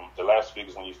the last week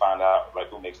is when you find out like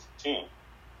who makes the team.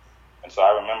 And so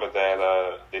I remember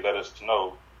that they let us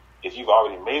know if you've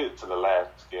already made it to the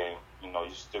last game, you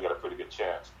still got a pretty good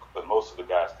chance. But most of the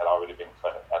guys had already been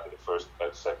cut after the first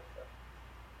cut, second cut.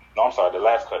 No, I'm sorry, the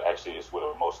last cut actually is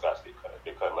where most guys get cut.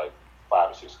 They cut like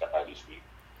 5 or 6 guys each week.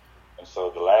 And so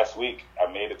the last week, I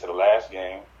made it to the last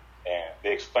game, and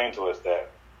they explained to us that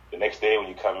the next day when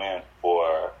you come in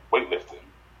for weightlifting,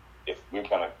 if we're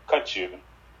going to cut you,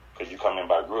 because you come in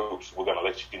by groups, we're going to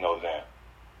let you know then.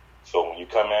 So when you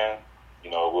come in,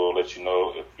 we'll let you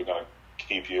know if we're going to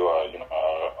keep you or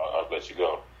let you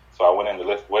go. So I went in to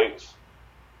lift weights.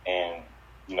 And,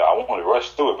 I wanted to rush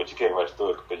through it, but you can't rush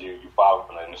through it because you follow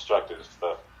the instructors and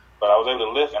stuff. But I was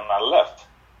able to lift, and I left.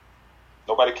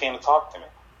 Nobody came to talk to me.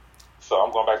 So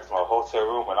I'm going back to my hotel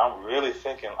room, and I'm really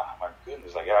thinking, oh, my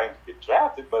goodness, like I didn't get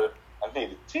drafted, but I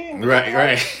made the team. Right.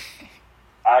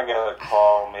 I got a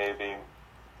call maybe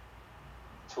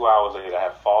 2 hours later. I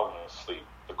had fallen asleep.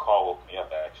 The call woke me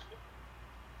up, actually.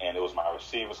 And it was my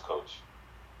receivers coach.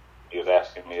 He was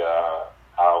asking me how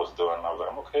I was doing, and I was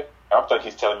like, I'm okay. I think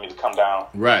he's telling me to come down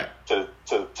to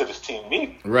this team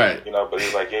meeting. Right. But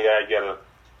he's like, yeah, I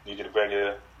need you to bring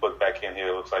your book back in here.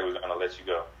 It looks like we're going to let you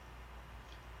go.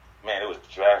 Man, it was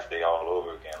draft day all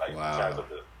over again. Like, wow. In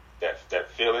terms of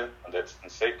that feeling, that's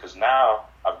insane. Because now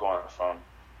I've gone from,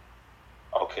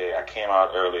 okay, I came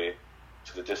out early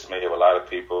to the dismay of a lot of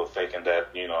people thinking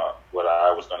that, what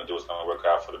I was going to do was going to work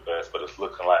out for the best. But it's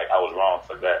looking like I was wrong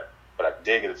for that. But I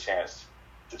did get a chance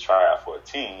to try out for a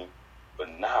team.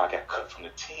 But now I got cut from the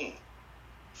team.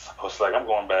 So it's like I'm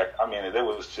going back. I mean, it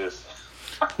was just...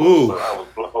 Ooh. So I was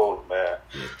blown, man.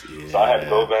 Yeah. So I had to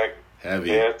go back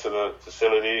there to the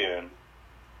facility, and,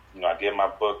 I get my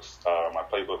books, my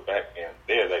playbook back, and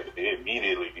there they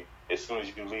immediately, as soon as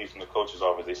you leave from the coach's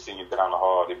office, they send you down the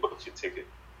hall, they book your ticket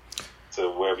to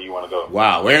wherever you want to go.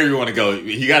 Wow, wherever you want to go.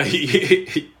 You got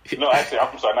to... No, actually,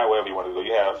 I'm sorry, not wherever you want to go.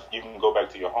 You can go back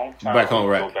to your hometown. Back home,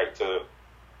 right. Go back to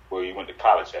where you went to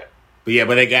college at.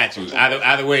 But they got you.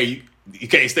 Either way, you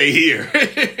can't stay here.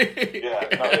 Yeah,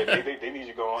 no, they need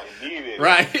you going immediately.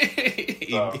 Right.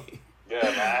 So, yeah,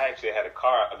 man, I actually had a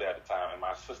car out there at the time, and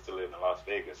my sister lived in Las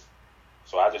Vegas.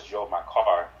 So I just drove my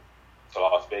car to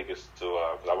Las Vegas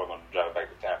because I wasn't going to drive it back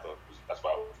to Tampa. That's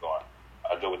where I was going.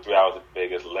 I drove it 3 hours to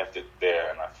Vegas, left it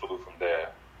there, and I flew from there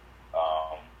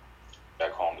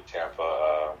back home to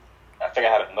Tampa. I think I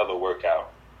had another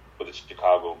workout with the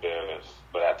Chicago Bears,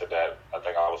 but after that, I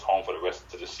think I was home for the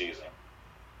rest of the season.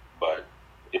 But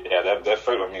yeah, that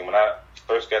first, when I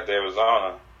first got to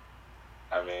Arizona,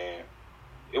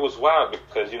 it was wild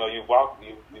because you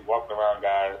walk around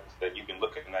guys that you've been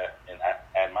looking at and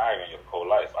admiring your whole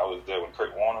life. I was there when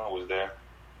Kurt Warner was there.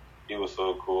 He was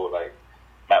so cool. Like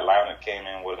Matt Leinart came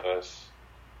in with us.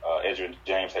 Edgerrin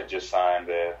James had just signed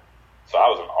there, so I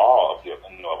was in awe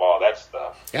of all that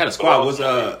stuff. You had a squad. Was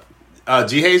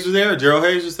G. Hayes was there? Gerald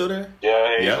Hayes was still there?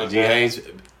 Yeah, G. Hayes,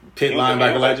 Pitt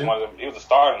linebacker legend. He was the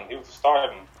starting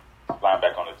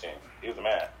linebacker on the team. He was the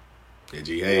man. Yeah,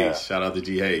 G. Hayes. Yeah. Shout out to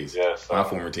G. Hayes. Yeah, my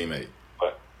former teammate.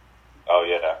 But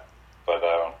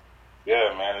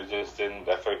yeah, man, it just didn't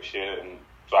that first year, and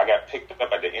so I got picked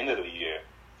up at the end of the year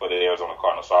for the Arizona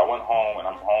Cardinals. So I went home, and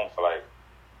I'm home for like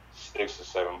 3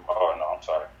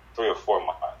 or 4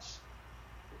 months.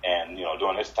 And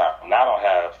during this time, now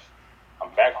I'm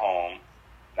back home.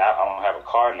 Now I don't have a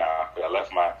car now because I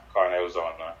left my car in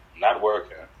Arizona. I'm not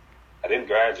working. I didn't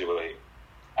graduate.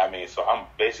 So I'm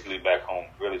basically back home,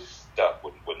 really stuck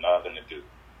with nothing to do.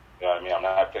 You know what I mean? I'm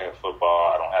not playing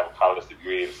football. I don't have a college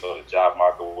degree, so the job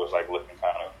market was like looking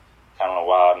kind of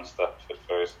wild and stuff at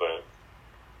first. But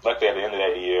luckily, at the end of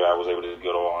that year, I was able to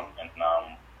get on and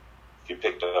get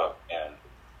picked up and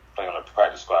play on the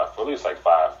practice squad for at least like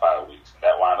five weeks. And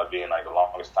that wound up being like the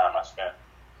longest time I spent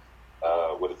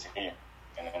with a team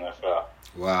in the NFL.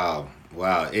 Wow.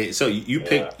 So you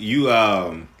picked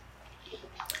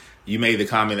you made the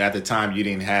comment at the time you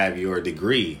didn't have your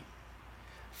degree.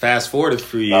 Fast forward a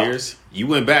few years, you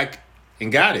went back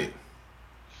and got it.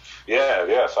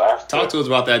 Yeah. So talk to us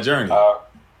about that journey. So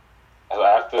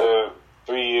after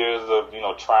 3 years of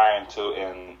trying to,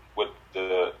 and with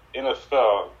the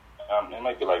NFL, it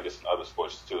might be like this in other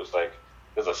sports too. It's like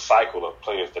there's a cycle of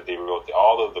players that they wrote.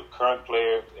 All of the current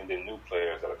players and then new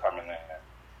players that are coming in.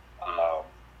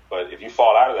 But if you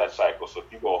fall out of that cycle, so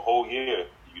if you go a whole year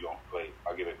you don't play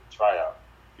or get a tryout,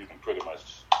 you can pretty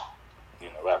much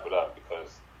wrap it up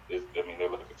because they're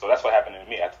looking. So that's what happened to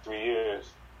me. After 3 years,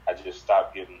 I just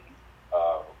stopped getting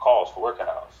calls for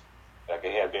workouts. Like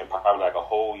it had been probably like a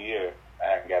whole year. I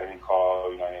hadn't got any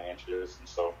call, any interest, and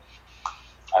so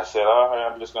I said, "All right,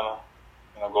 I'm just gonna,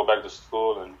 go back to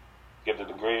school and get the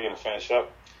degree and finish up."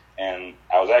 And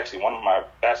I was actually one of my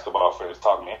basketball friends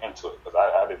talking me into it because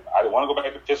I didn't want to go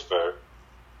back to Pittsburgh.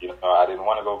 I didn't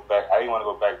want to go back. I didn't want to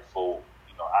go back for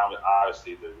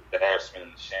obviously the embarrassment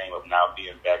and the shame of now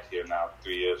being back here now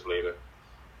 3 years later.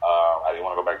 I didn't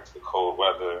want to go back to the cold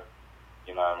weather.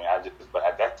 But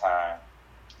at that time,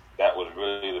 that was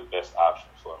really the best option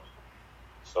for me.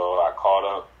 So I called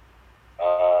up,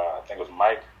 I think it was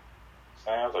Mike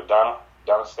Sams or Donna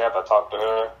Sams. I talked to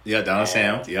her. Yeah, Donna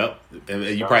Sams. Yep.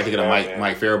 You probably thinking of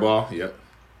Mike Faribault. Yep.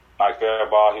 Mike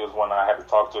Faribault, he was one I had to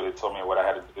talk to. They told me what I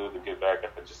had to do to get back.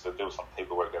 I just said there was some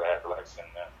paperwork that I had to send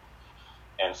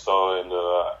in. And so in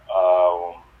the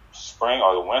spring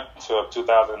or the winter of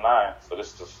 2009,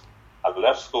 I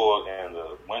left school in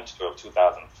the winter of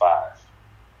 2005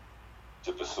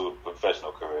 to pursue a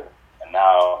professional career. And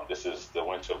now this is the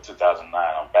winter of 2009.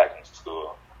 I'm back in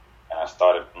school. And I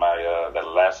started my that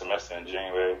last semester in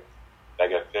January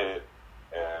back at Pitt.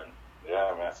 And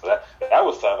yeah, man. So that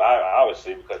was tough. I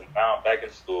obviously, because now I'm back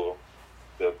in school.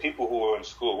 The people who were in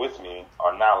school with me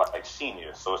are now like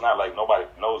seniors. So it's not like nobody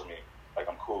knows me. Like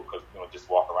I'm cool because just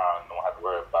walk around and don't have to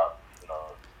worry about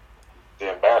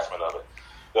the embarrassment of it.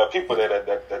 There are people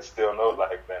that still know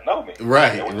that know me.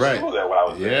 Right. They went to school there when I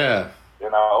was there. They're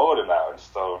now older now, and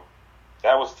so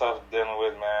that was tough dealing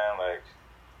with, man. Like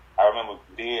I remember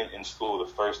being in school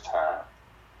the first time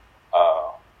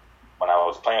when I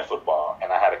was playing football,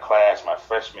 and I had a class my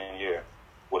freshman year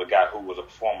with a guy who was a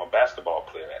former basketball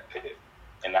player at Pitt.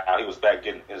 And now he was back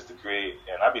getting his degree,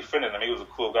 and I befriended him. He was a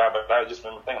cool guy, but I just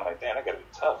remember thinking, damn, that gotta be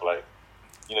tough. Like,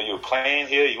 you were playing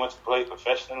here, you went to play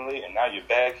professionally, and now you're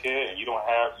back here, and you don't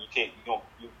have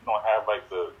like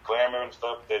the glamour and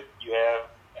stuff that you have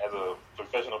as a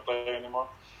professional player anymore.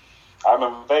 I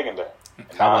remember thinking that.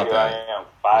 How about that? I am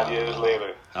 5 years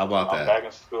later. How about that? I'm back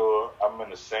in school. I'm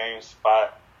in the same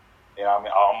spot.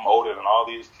 I'm older than all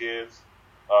these kids.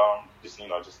 Just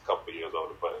a couple of years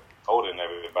older, but older than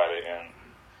everybody. And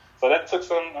so that took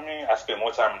some. I spent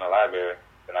more time in the library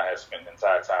than I had spent the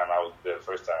entire time I was there the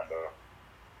first time, though.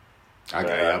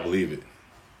 I believe it.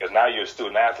 Because now you're a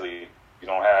student athlete. You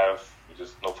don't have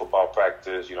just no football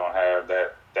practice. You don't have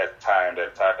that time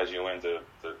that ties you into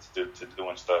to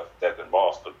doing stuff that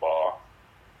involves football.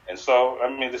 And so,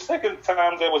 the second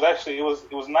time there was actually it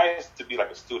was nice to be like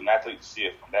a student athlete, to see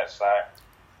it from that side.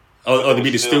 Oh, to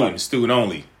be the student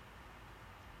only.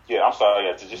 Yeah, I'm sorry.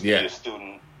 Yeah, to just be a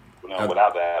student,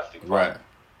 without the athlete. Right.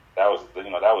 That was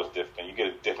different. You get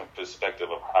a different perspective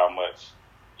of how much,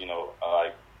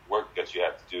 work that you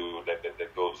have to do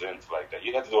that goes into like that.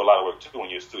 You have to do a lot of work too when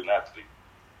you're a student athlete.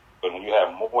 But when you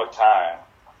have more time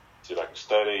to like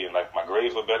study and like my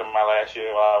grades were better my last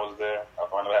year while I was there.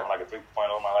 I ended up having like a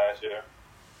 3.0 my last year.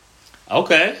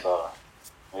 Okay. So,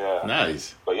 yeah.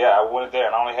 Nice. But yeah, I went there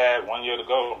and I only had 1 year to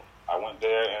go. I went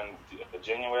there in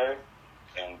January,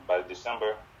 and by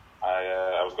December,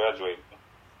 I was graduating.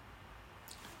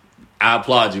 I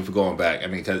applaud you for going back. I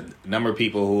mean, because a number of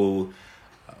people who,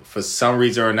 for some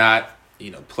reason or not,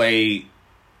 play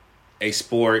a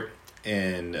sport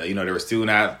and, they were a student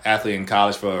athlete in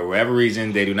college for whatever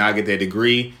reason, they do not get their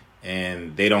degree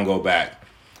and they don't go back.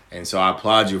 And so I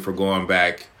applaud you for going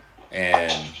back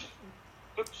and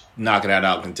knocking that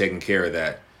out and taking care of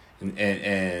that.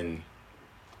 And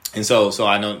so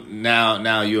I know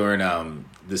now you're in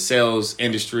the sales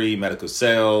industry, medical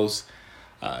sales.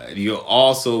 You've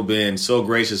also been so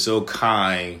gracious, so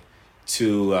kind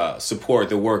to support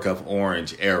the work of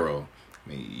Orange Arrow. I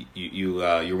mean,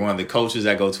 you're one of the coaches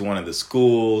that go to one of the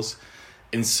schools.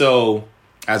 And so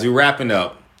as we're wrapping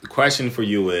up, the question for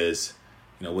you is,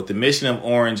 with the mission of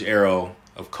Orange Arrow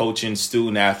of coaching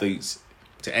student athletes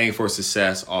to aim for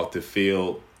success off the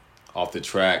field, off the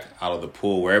track, out of the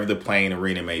pool, wherever the playing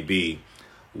arena may be,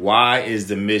 why is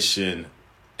the mission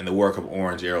and the work of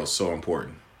Orange Arrow so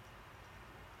important?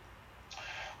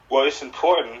 Well, it's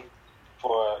important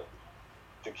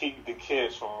to keep the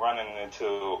kids from running into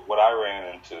what I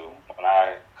ran into when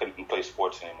I couldn't play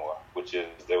sports anymore, which is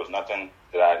there was nothing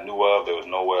that I knew of. There was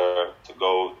nowhere to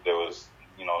go. There was,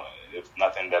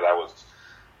 nothing that I was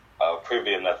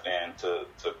privy enough in to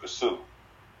pursue.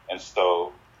 And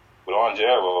so with Orange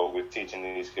Arrow, we're teaching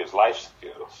these kids life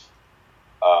skills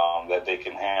that they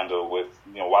can handle with,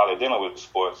 while they're dealing with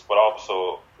sports, but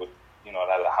also with,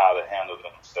 how to handle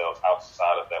themselves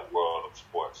outside of that world of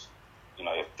sports.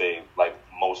 If they, like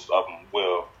most of them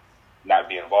will, not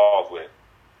be involved with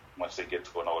once they get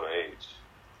to an older age.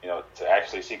 To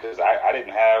actually see, because I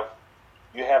didn't have,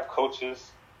 you have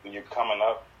coaches when you're coming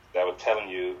up that were telling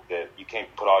you that you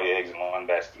can't put all your eggs in one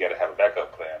basket, you got to have a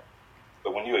backup plan.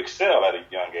 But when you excel at a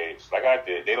young age, like I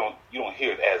did, you don't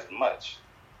hear it as much,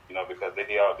 because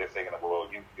they're thinking, well,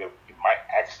 you might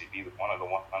actually be one of the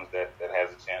ones that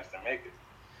has a chance to make it.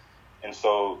 And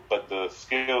so, but the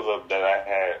skills that I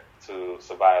had to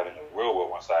survive in the real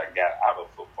world once I got out of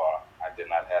football, I did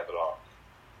not have it all.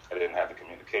 I didn't have the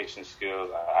communication skills.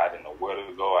 I didn't know where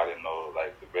to go. I didn't know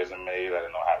like the resume. I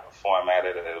didn't know how to format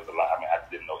it. It was a lot. I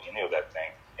didn't know any of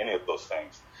those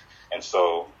things. And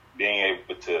so, being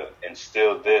able to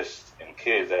instill this in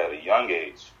kids at a young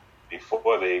age,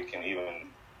 before they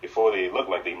look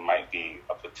like they might be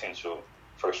a potential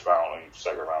first round or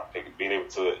second round pick, being able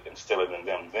to instill it in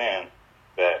them then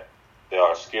that there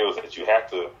are skills that you have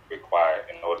to require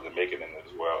in order to make it in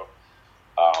this world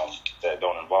that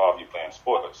don't involve you playing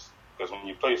sports. Because when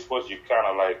you play sports, you kind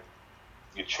of like,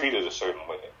 you're treated a certain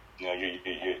way. You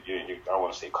I don't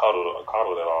want to say coddled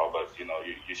at all, but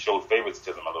you show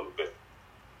favoritism a little bit.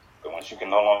 But once you can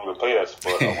no longer play that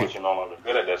sport, or once you're no longer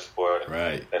good at that sport,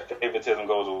 right, that favoritism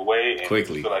goes away, and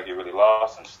quickly. You feel like you're really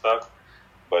lost and stuck.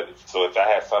 But so if I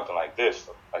had something like this,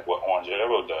 like what Orange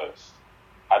Arrow does,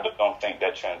 I don't think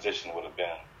that transition would have been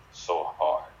so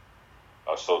hard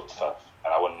or so tough,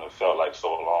 and I wouldn't have felt like so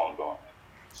long doing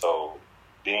it. So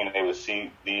being able to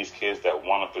see these kids that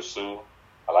want to pursue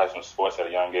a life in sports at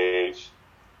a young age,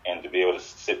 and to be able to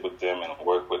sit with them and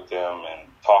work with them and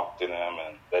talk to them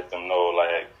and let them know,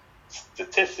 like,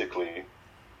 statistically,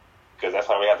 because that's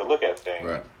how we have to look at things,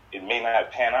 right, it may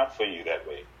not pan out for you that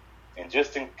way. And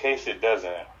just in case it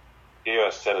doesn't, here are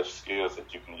a set of skills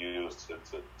that you can use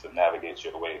to navigate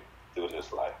your way through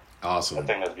this life. Awesome. I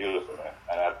think that's beautiful, man.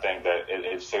 And I think that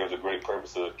it serves a great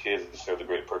purpose to the kids. It serves a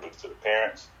great purpose to the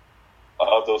parents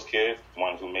of those kids, the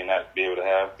ones who may not be able to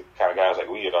have the kind of guys like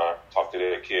we are, talk to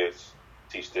their kids,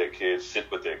 teach their kids, sit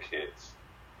with their kids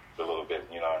a little bit,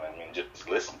 and I mean, just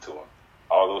listen to them.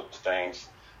 All those things,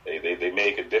 they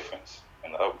make a difference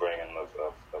in the upbringing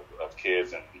of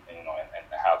kids and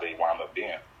how they wind up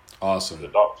being. Awesome.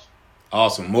 Adults.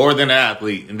 Awesome. More than an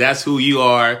athlete. And that's who you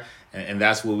are. And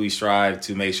that's what we strive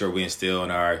to make sure we instill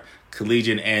in our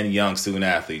collegiate and young student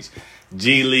athletes.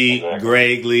 G. Lee, exactly.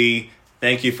 Greg Lee,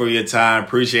 thank you for your time.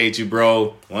 Appreciate you,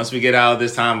 bro. Once we get out of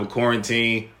this time of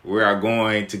quarantine, we are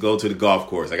going to go to the golf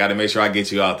course. I got to make sure I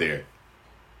get you out there.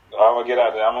 I'm going to get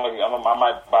out there. I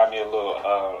might buy me a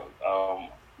little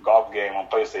golf game on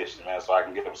PlayStation, man, so I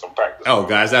can get them some practice. Oh,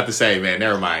 guys, not to say, man.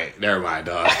 Never mind,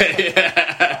 dog.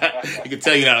 You can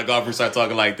tell you're not a golfer, start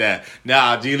talking like that.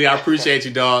 Nah, G. Lee, I appreciate you,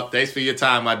 dog. Thanks for your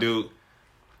time, my dude.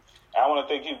 I want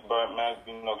to thank you, man.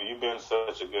 You've been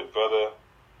such a good brother.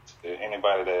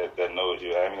 Anybody that knows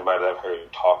you, anybody that I've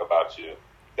heard talk about you,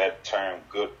 that term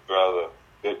 "good brother"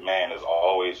 good man is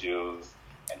always used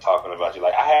and talking about you.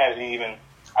 Like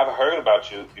I've heard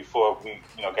about you before we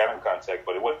got in contact,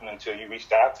 but it wasn't until you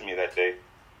reached out to me that day,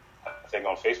 I think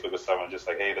on Facebook or something, just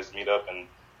like, hey, let's meet up and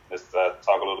let's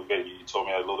talk a little bit. You told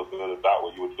me a little bit about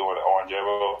what you were doing at Orange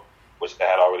Arrow, which I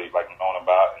had already known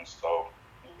about, and so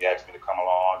you asked me to come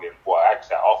along. And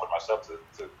actually, I offered myself to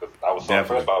because I was so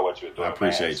impressed by what you were doing. I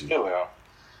appreciate you. Still am.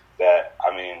 That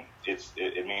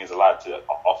it means a lot to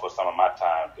offer some of my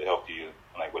time to help you,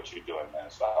 like what you're doing, man.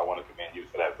 So I want to commend you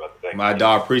for that, brother. Thank my you.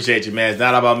 dog, appreciate you, man. It's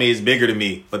not about me; it's bigger than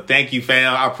me. But thank you,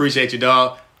 fam. I appreciate you,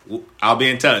 dog. I'll be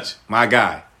in touch, my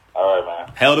guy. All right,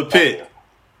 man. Hell to Pit.